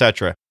to it,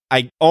 etc.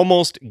 I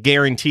almost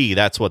guarantee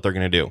that's what they're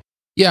going to do.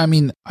 Yeah, I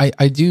mean,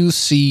 I do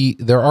see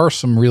there are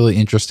some really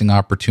interesting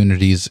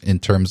opportunities in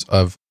terms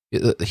of,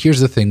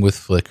 here's the thing with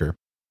Flickr.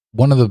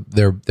 One of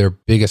their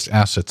biggest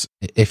assets,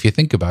 if you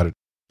think about it,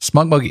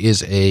 SmugMug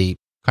is a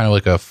kind of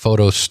like a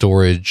photo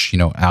storage,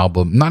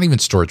 album, not even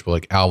storage, but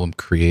like album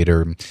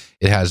creator.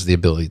 It has the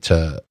ability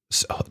to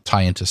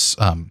tie into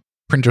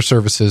printer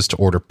services to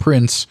order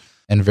prints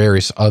and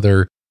various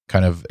other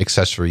kind of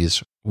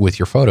accessories with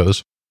your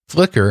photos.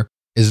 Flickr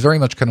is very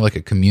much kind of like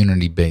a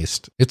community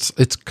based.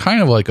 It's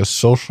kind of like a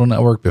social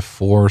network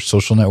before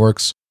social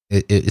networks.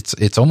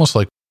 It's almost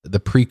like the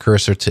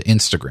precursor to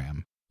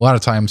Instagram. A lot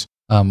of times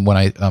when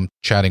I'm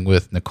chatting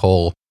with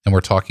Nicole and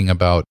we're talking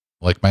about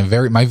like my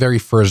very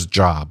first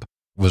job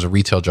was a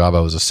retail job. I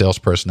was a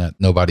salesperson at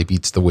Nobody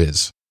Beats the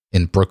Wiz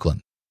in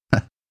Brooklyn.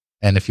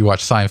 And if you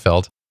watch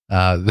Seinfeld,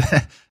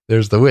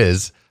 there's the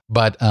Wiz.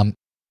 But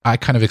I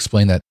kind of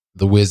explained that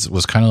the Wiz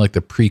was kind of like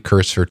the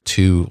precursor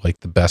to like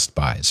the Best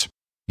Buys,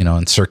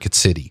 in Circuit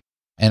City.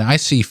 And I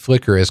see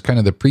Flickr as kind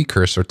of the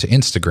precursor to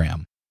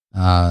Instagram,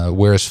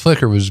 whereas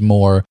Flickr was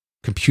more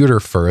computer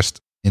first.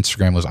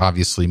 Instagram was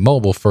obviously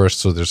mobile first,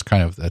 so there's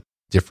kind of that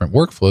different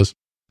workflows.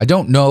 I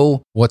don't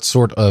know what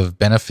sort of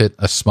benefit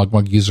a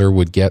SmugMug user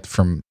would get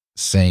from,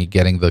 say,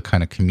 getting the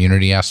kind of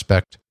community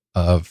aspect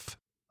of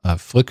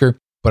Flickr,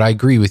 but I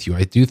agree with you.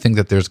 I do think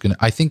that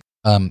I think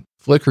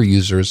Flickr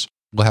users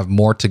will have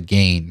more to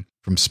gain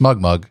from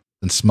SmugMug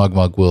than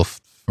SmugMug will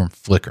from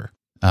Flickr.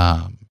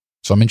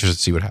 So I'm interested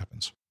to see what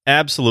happens.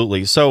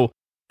 Absolutely. So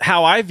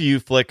how I view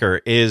Flickr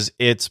is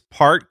it's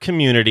part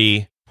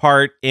community,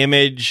 part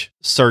image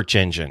search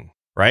engine.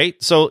 Right?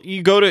 So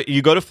you go to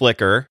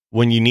Flickr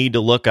when you need to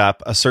look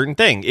up a certain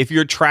thing. If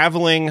you're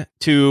traveling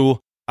to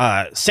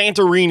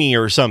Santorini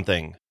or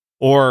something,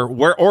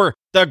 or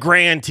the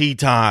Grand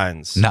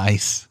Tetons.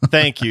 Nice.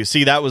 Thank you.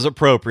 See, that was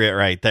appropriate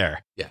right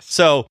there. Yes.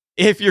 So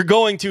if you're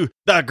going to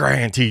the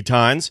Grand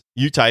Tetons,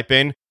 you type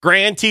in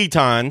Grand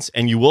Tetons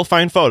and you will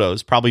find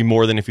photos, probably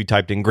more than if you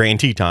typed in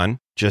Grand Teton,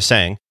 just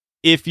saying.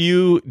 If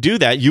you do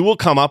that, you will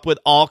come up with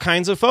all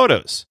kinds of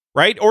photos.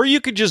 Right? Or you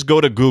could just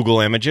go to Google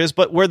Images,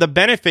 but where the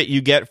benefit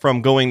you get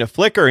from going to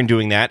Flickr and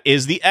doing that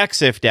is the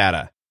EXIF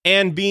data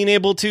and being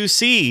able to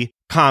see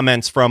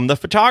comments from the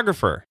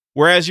photographer.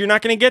 Whereas you're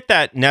not going to get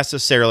that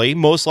necessarily,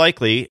 most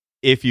likely,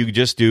 if you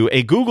just do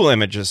a Google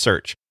Images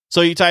search.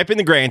 So you type in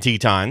the Grand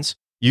Tetons,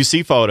 you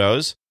see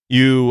photos,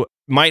 you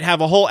might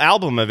have a whole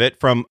album of it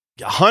from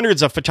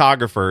hundreds of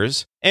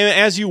photographers. And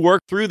as you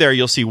work through there,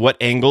 you'll see what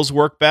angles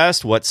work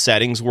best, what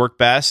settings work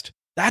best.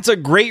 That's a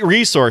great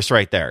resource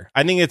right there.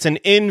 I think it's an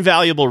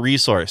invaluable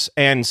resource,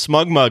 and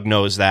SmugMug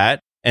knows that,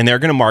 and they're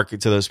going to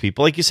market to those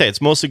people. Like you say, it's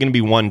mostly going to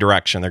be one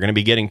direction. They're going to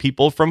be getting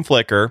people from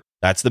Flickr,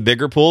 that's the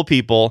bigger pool of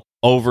people,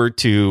 over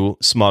to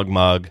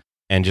SmugMug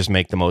and just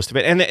make the most of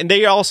it. And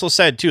they also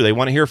said, too, they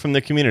want to hear from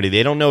the community.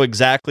 They don't know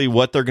exactly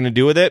what they're going to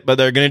do with it, but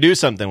they're going to do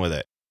something with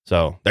it.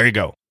 So there you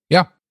go.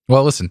 Yeah.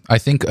 Well, listen, I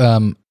think, I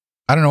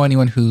don't know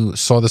anyone who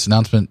saw this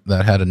announcement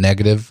that had a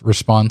negative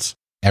response.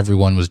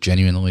 Everyone was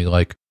genuinely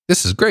like,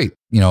 this is great.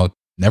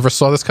 Never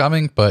saw this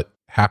coming, but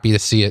happy to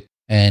see it.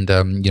 And,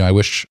 I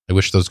wish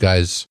those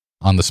guys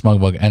on the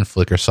SmugMug and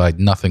Flickr side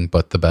nothing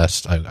but the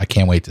best. I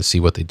can't wait to see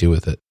what they do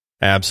with it.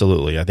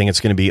 Absolutely. I think it's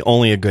going to be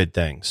only a good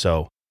thing.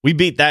 So we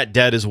beat that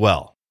dead as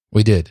well.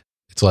 We did.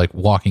 It's like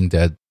Walking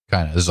Dead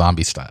kind of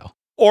zombie style.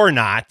 Or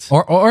not.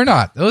 Or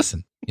not.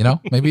 Listen,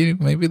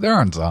 maybe there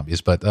aren't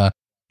zombies, but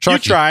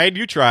Sharky,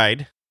 You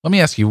tried. Let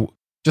me ask you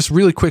just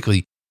really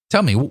quickly.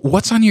 tell me,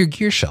 what's on your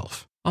gear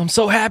shelf? I'm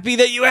so happy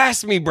that you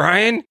asked me,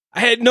 Brian. I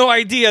had no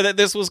idea that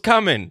this was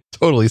coming.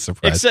 Totally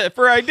surprised. Except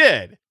for I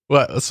did.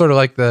 Well, sort of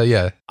like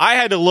I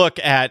had to look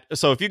at,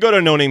 so if you go to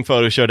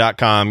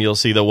nonamephotoshop.com, you'll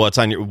see the what's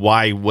on your,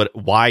 whatever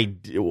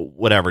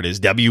it is,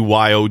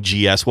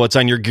 WYOGS, what's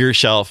on your gear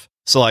shelf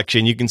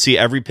selection. You can see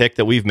every pick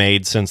that we've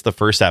made since the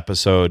first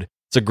episode.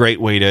 It's a great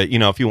way to,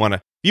 if you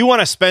want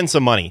to spend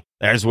some money,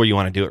 there's where you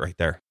want to do it right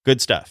there. Good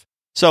stuff.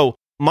 So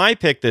my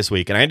pick this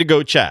week, and I had to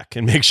go check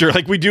and make sure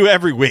like we do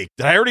every week.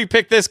 Did I already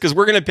pick this? Because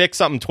we're going to pick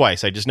something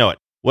twice. I just know it.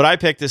 What I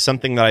picked is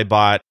something that I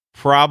bought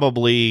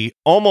probably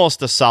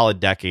almost a solid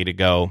decade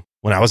ago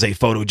when I was a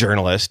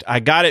photojournalist.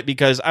 I got it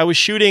because I was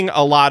shooting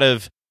a lot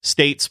of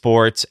state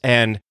sports,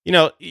 and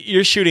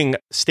you're shooting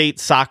state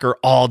soccer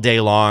all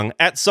day long.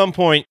 At some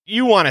point,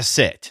 you want to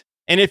sit.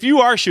 And if you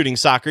are shooting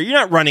soccer, you're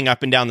not running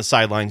up and down the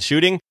sidelines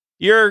shooting.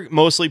 You're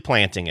mostly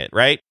planting it,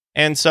 right?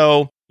 And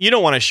so you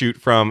don't want to shoot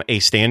from a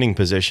standing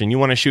position. You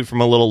want to shoot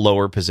from a little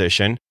lower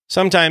position.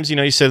 Sometimes,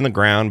 you sit on the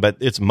ground, but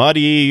it's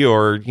muddy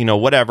or,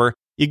 whatever.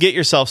 You get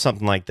yourself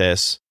something like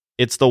this.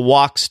 It's the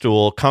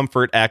Walkstool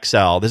Comfort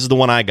XL. This is the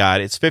one I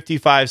got. It's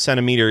 55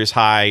 centimeters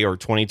high or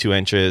 22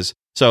 inches.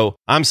 So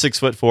I'm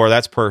 6'4".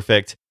 That's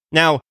perfect.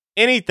 Now,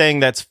 anything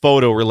that's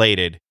photo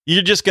related,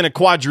 you're just going to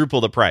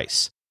quadruple the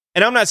price.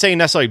 And I'm not saying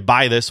necessarily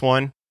buy this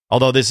one,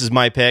 although this is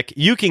my pick.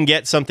 You can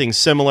get something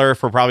similar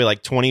for probably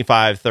like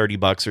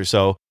 $25-$30 or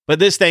so. But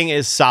this thing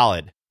is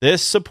solid.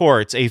 This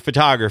supports a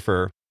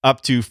photographer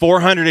up to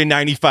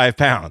 495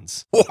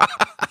 pounds. Wow.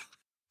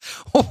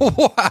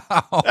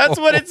 That's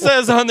what it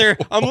says on there.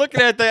 I'm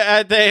looking at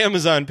the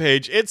Amazon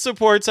page. It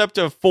supports up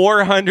to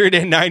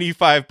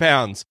 495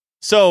 pounds.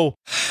 So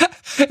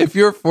if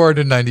you're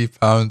 490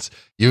 pounds,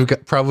 you've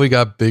probably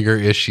got bigger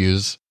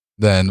issues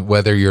than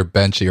whether your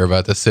bench that you're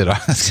about to sit on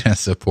is going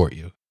to support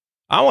you.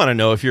 I want to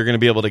know if you're going to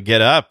be able to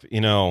get up,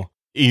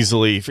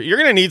 easily. You're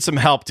going to need some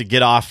help to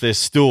get off this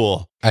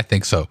stool. I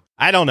think so.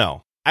 I don't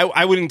know.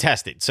 I wouldn't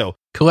test it. So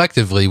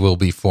collectively we'll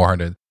be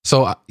 400.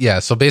 So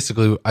so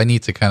basically I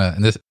need to kind of,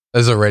 and this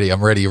is already,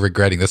 I'm already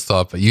regretting this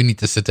thought, but you need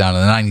to sit down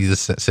and then I need to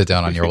sit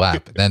down on your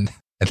lap and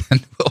then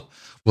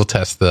we'll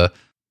test the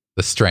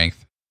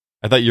strength.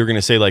 I thought you were going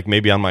to say like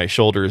maybe on my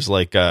shoulders,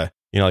 like,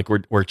 like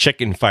we're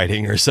chicken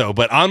fighting or so,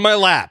 but on my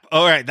lap.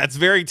 All right. That's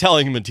very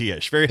telling,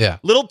 Matthias.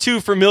 Little too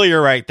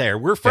familiar right there.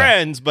 We're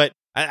friends, but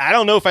I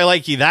don't know if I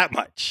like you that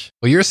much.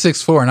 Well, you're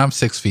 6'4" and I'm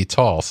 6 feet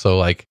tall. So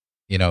like,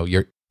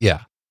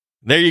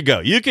 There you go.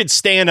 You could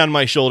stand on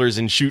my shoulders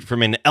and shoot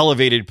from an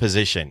elevated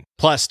position,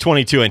 plus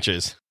 22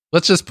 inches.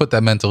 Let's just put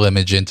that mental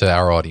image into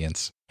our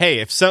audience. Hey,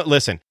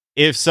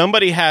 if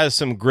somebody has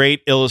some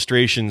great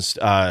illustrations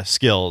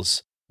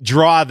skills,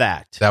 draw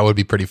that. That would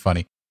be pretty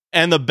funny.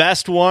 And the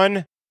best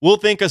one, we'll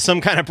think of some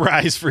kind of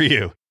prize for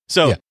you.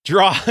 So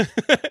draw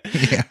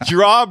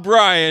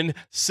Brian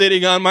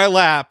sitting on my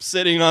lap,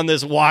 sitting on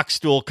this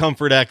Walkstool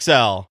Comfort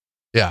XL.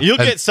 Yeah. You'll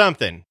get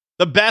something.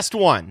 The best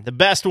one.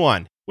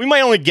 We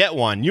might only get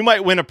one. You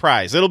might win a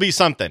prize. It'll be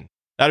something.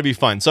 That'll be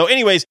fun. So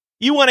anyways,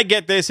 you want to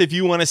get this if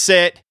you want to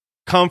sit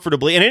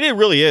comfortably. And it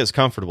really is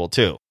comfortable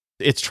too.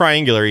 It's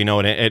triangular,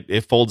 and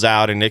it folds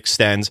out and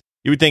extends.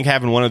 You would think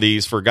having one of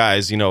these for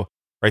guys,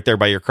 right there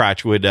by your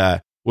crotch would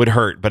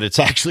hurt, but it's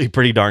actually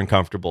pretty darn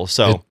comfortable.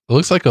 So it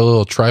looks like a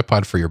little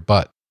tripod for your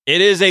butt.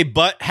 It is a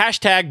butt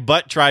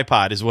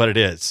tripod is what it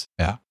is.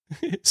 Yeah.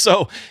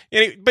 So,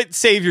 but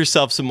save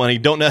yourself some money.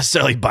 Don't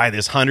necessarily buy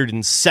this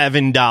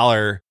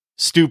 $107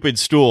 stupid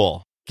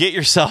stool. Get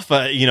yourself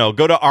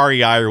go to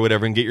REI or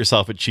whatever and get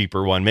yourself a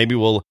cheaper one. Maybe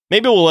we'll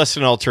list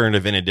an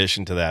alternative in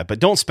addition to that. But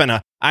don't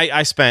spend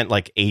I spent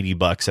like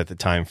 $80 at the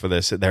time for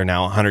this. They're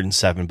now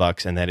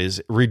 $107, and that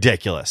is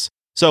ridiculous.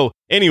 So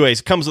anyways,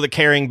 comes with a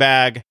carrying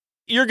bag.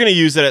 You're going to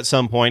use it at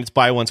some point. It's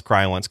buy once,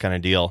 cry once kind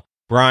of deal.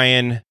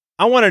 Brian,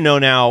 I want to know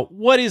now,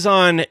 what is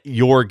on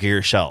your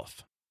gear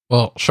shelf?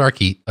 Well,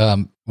 Sharky,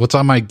 what's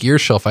on my gear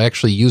shelf I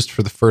actually used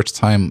for the first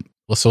time.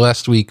 So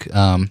last week,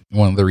 one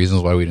of the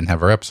reasons why we didn't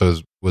have our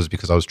episodes was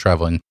because I was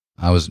traveling.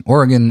 I was in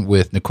Oregon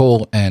with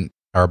Nicole and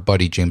our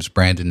buddy James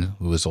Brandon,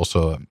 who is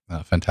also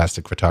a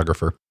fantastic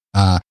photographer.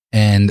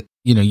 And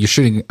you're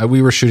shooting.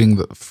 We were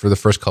shooting for the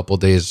first couple of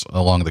days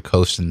along the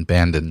coast in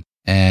Bandon,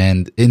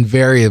 and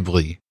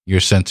invariably your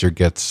sensor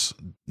gets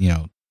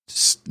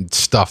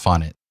stuff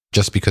on it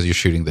just because you're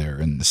shooting there,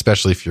 and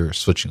especially if you're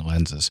switching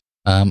lenses.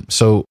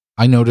 So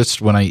I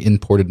noticed when I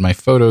imported my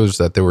photos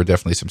that there were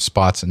definitely some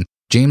spots, and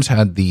James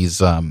had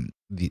these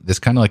this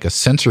kind of like a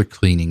sensor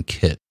cleaning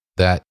kit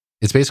that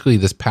it's basically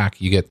this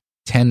pack. You get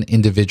 10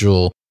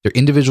 they're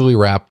individually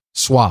wrapped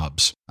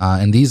swabs,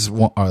 and these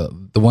are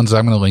the ones that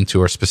I'm going to link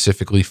to are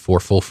specifically for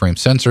full frame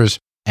sensors.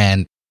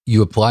 And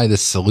you apply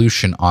this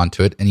solution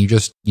onto it, and you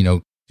just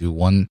do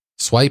one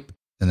swipe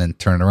and then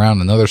turn it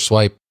around, another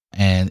swipe,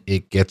 and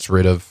it gets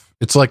rid of.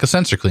 It's like a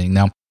sensor cleaning.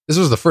 Now, this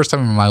was the first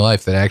time in my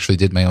life that I actually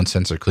did my own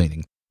sensor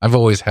cleaning. I've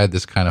always had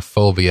this kind of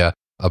phobia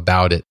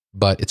about it,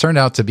 but it turned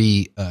out to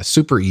be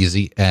super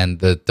easy, and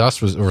the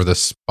the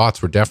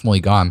spots were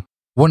definitely gone.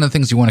 One of the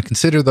things you want to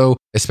consider, though,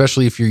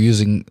 especially if you're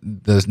using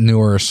the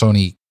newer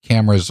Sony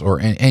cameras or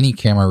any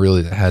camera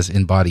really that has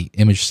in-body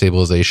image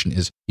stabilization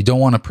is you don't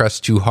want to press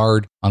too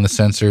hard on the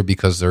sensor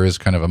because there is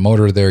kind of a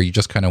motor there. You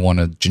just kind of want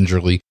to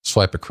gingerly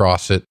swipe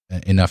across it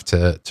enough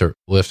to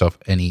lift off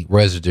any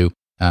residue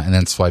and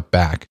then swipe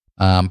back.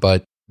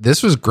 But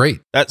this was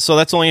great. So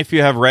that's only if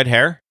you have red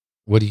hair?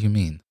 What do you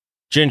mean?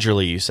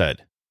 Gingerly, you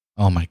said.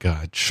 Oh my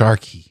God,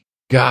 Sharky.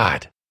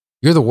 God,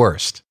 you're the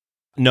worst.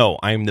 No,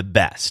 I'm the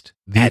best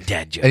at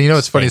dad jokes. And you know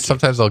what's funny? Thank you.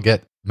 Sometimes I'll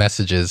get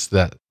messages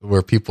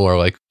where people are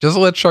like, just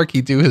let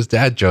Sharky do his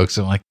dad jokes.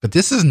 I'm like, but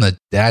this isn't a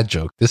dad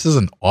joke. This is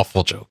an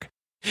awful joke.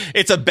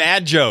 It's a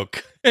bad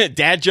joke.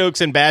 Dad jokes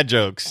and bad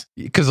jokes.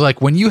 Because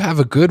like when you have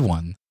a good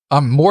one,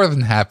 I'm more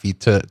than happy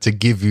to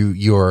give you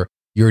your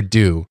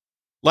due.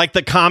 Like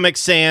the Comic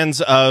Sans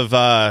of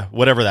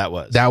whatever that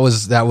was. That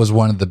was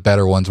one of the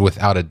better ones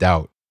without a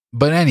doubt.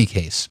 But in any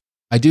case,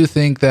 I do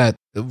think that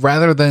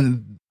rather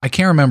than, I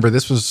can't remember,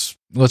 this was,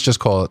 let's just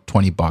call it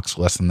 $20,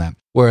 less than that.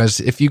 Whereas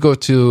if you go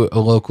to a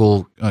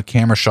local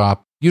camera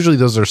shop, usually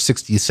those are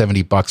 $60,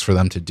 $70 for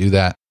them to do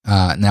that.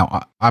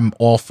 Now, I'm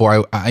all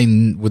for,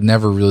 I would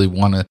never really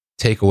want to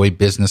take away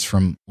business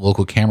from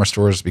local camera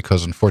stores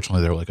because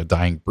unfortunately they're like a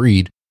dying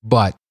breed.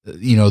 But,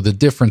 you know, the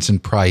difference in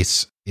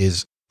price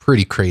is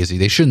pretty crazy.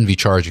 They shouldn't be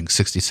charging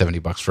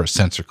 $60, $70 for a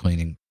sensor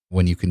cleaning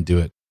when you can do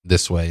it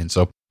this way. And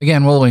so,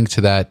 again, we'll link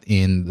to that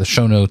in the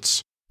show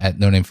notes at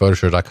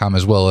nonamephotoshop.com,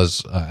 as well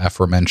as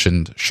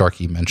aforementioned,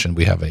 Sharky mentioned,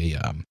 we have a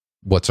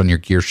what's on your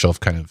gear shelf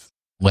kind of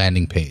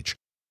landing page.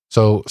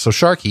 So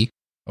Sharky,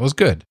 that was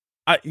good.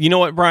 You know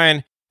what,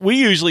 Brian? We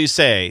usually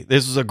say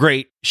this was a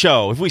great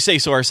show if we say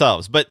so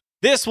ourselves, but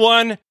this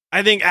one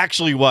I think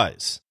actually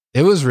was.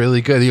 It was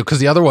really good because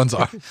the other ones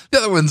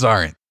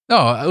aren't.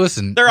 No,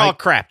 listen, they're all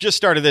crap. Just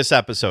started this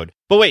episode.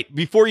 But wait,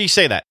 before you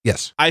say that,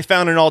 yes, I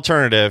found an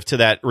alternative to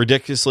that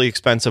ridiculously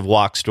expensive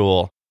walk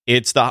stool.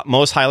 It's the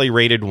most highly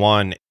rated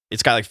one.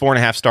 It's got like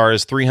 4.5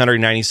 stars,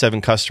 397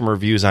 customer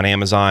reviews on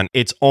Amazon.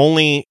 It's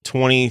only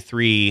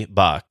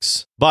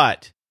 $23,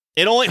 but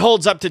it only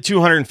holds up to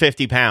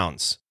 250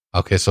 pounds.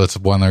 Okay, so it's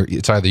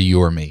either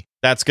you or me.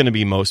 That's going to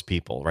be most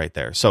people right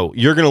there. So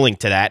you're going to link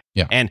to that.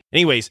 Yeah. And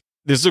anyways,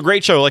 this is a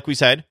great show, like we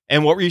said.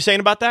 And what were you saying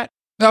about that?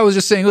 I was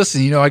just saying,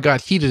 listen, you know, I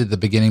got heated at the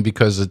beginning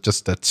because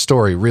that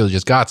story really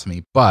just got to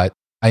me, but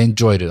I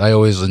enjoyed it. I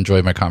always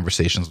enjoy my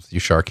conversations with you,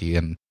 Sharky,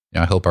 and you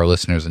know, I hope our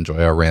listeners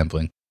enjoy our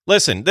rambling.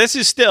 Listen, this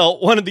is still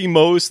one of the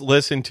most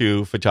listened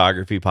to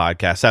photography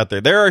podcasts out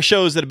there. There are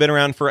shows that have been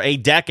around for a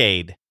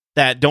decade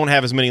that don't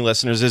have as many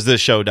listeners as this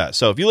show does.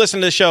 So if you listen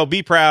to this show,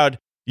 be proud.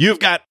 You've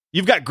got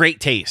great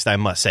taste, I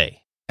must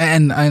say.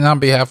 And on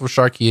behalf of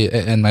Sharky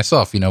and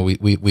myself, you know,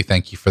 we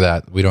thank you for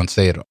that. We don't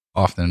say it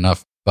often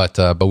enough, but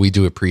we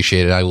do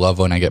appreciate it. I love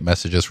when I get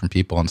messages from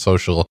people on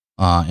social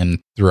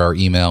and through our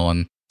email.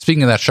 And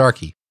speaking of that,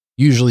 Sharky,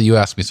 usually you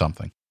ask me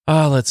something.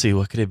 Let's see.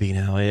 What could it be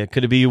now?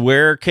 Could it be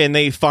where can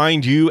they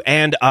find you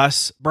and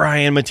us,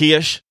 Brian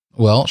Matiash?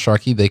 Well,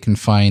 Sharky, they can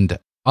find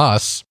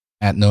us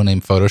at No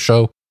Name Photo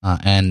Show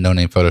and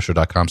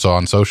nonamephotoshop.com. So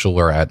on social,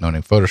 we're at No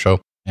Name Photo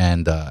Show,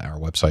 and our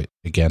website,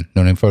 again,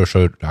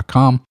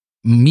 nonamephotoshop.com.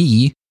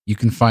 Me, you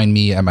can find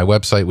me at my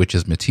website, which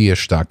is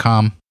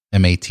matiash.com,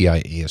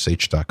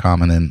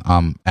 matiash.com. And then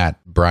I'm at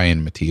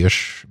Brian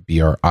Matiash,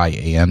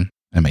 BRIAN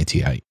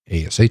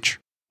MATIASH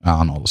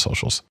on all the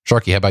socials.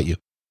 Sharky, how about you?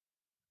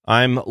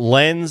 I'm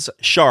Lens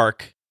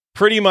Shark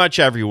pretty much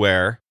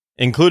everywhere,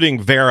 including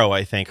Vero,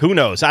 I think. Who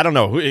knows? I don't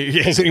know.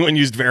 Has anyone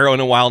used Vero in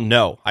a while?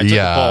 No. I took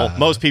a poll.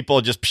 Most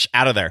people just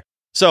out of there.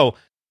 So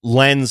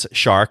Lens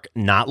Shark,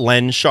 not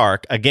Len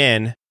Shark.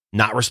 Again,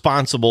 not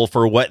responsible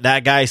for what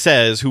that guy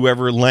says,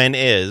 whoever Len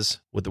is,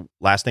 with the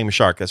last name of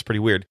Shark. That's pretty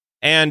weird.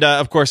 And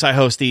of course, I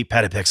host the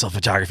Petapixel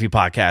Photography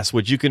Podcast,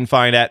 which you can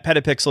find at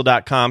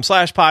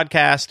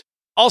petapixel.com/podcast,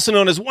 also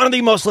known as one of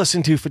the most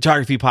listened to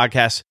photography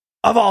podcasts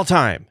of all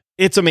time.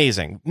 It's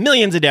amazing.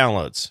 Millions of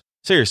downloads.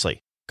 Seriously,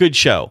 good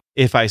show,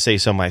 if I say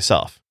so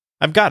myself.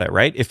 I've got it,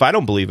 right? If I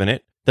don't believe in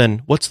it,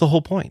 then what's the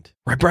whole point?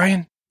 Right,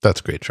 Brian?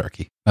 That's great,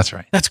 Sharky. That's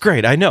right. That's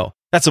great. I know.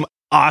 That's some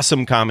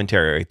awesome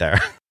commentary right there.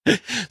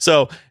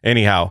 So,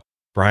 anyhow,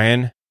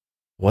 Brian,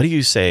 what do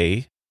you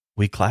say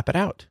we clap it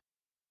out?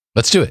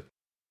 Let's do it.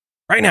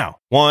 Right now.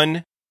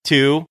 1,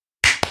 2.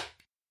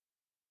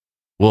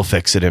 We'll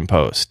fix it in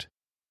post.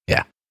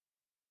 Yeah.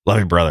 Love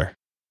you, brother.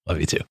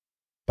 Love you too.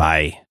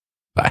 Bye.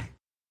 Bye.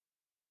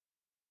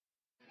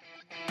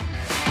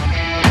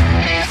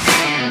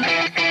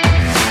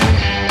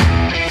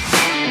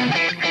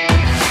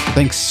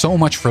 Thanks so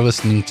much for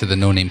listening to the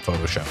No Name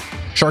Photo Show.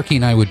 Sharky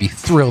and I would be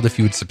thrilled if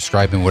you would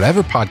subscribe in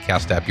whatever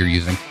podcast app you're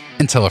using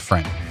and tell a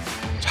friend.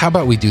 So how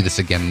about we do this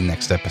again in the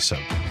next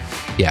episode?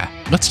 Yeah,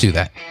 let's do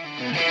that.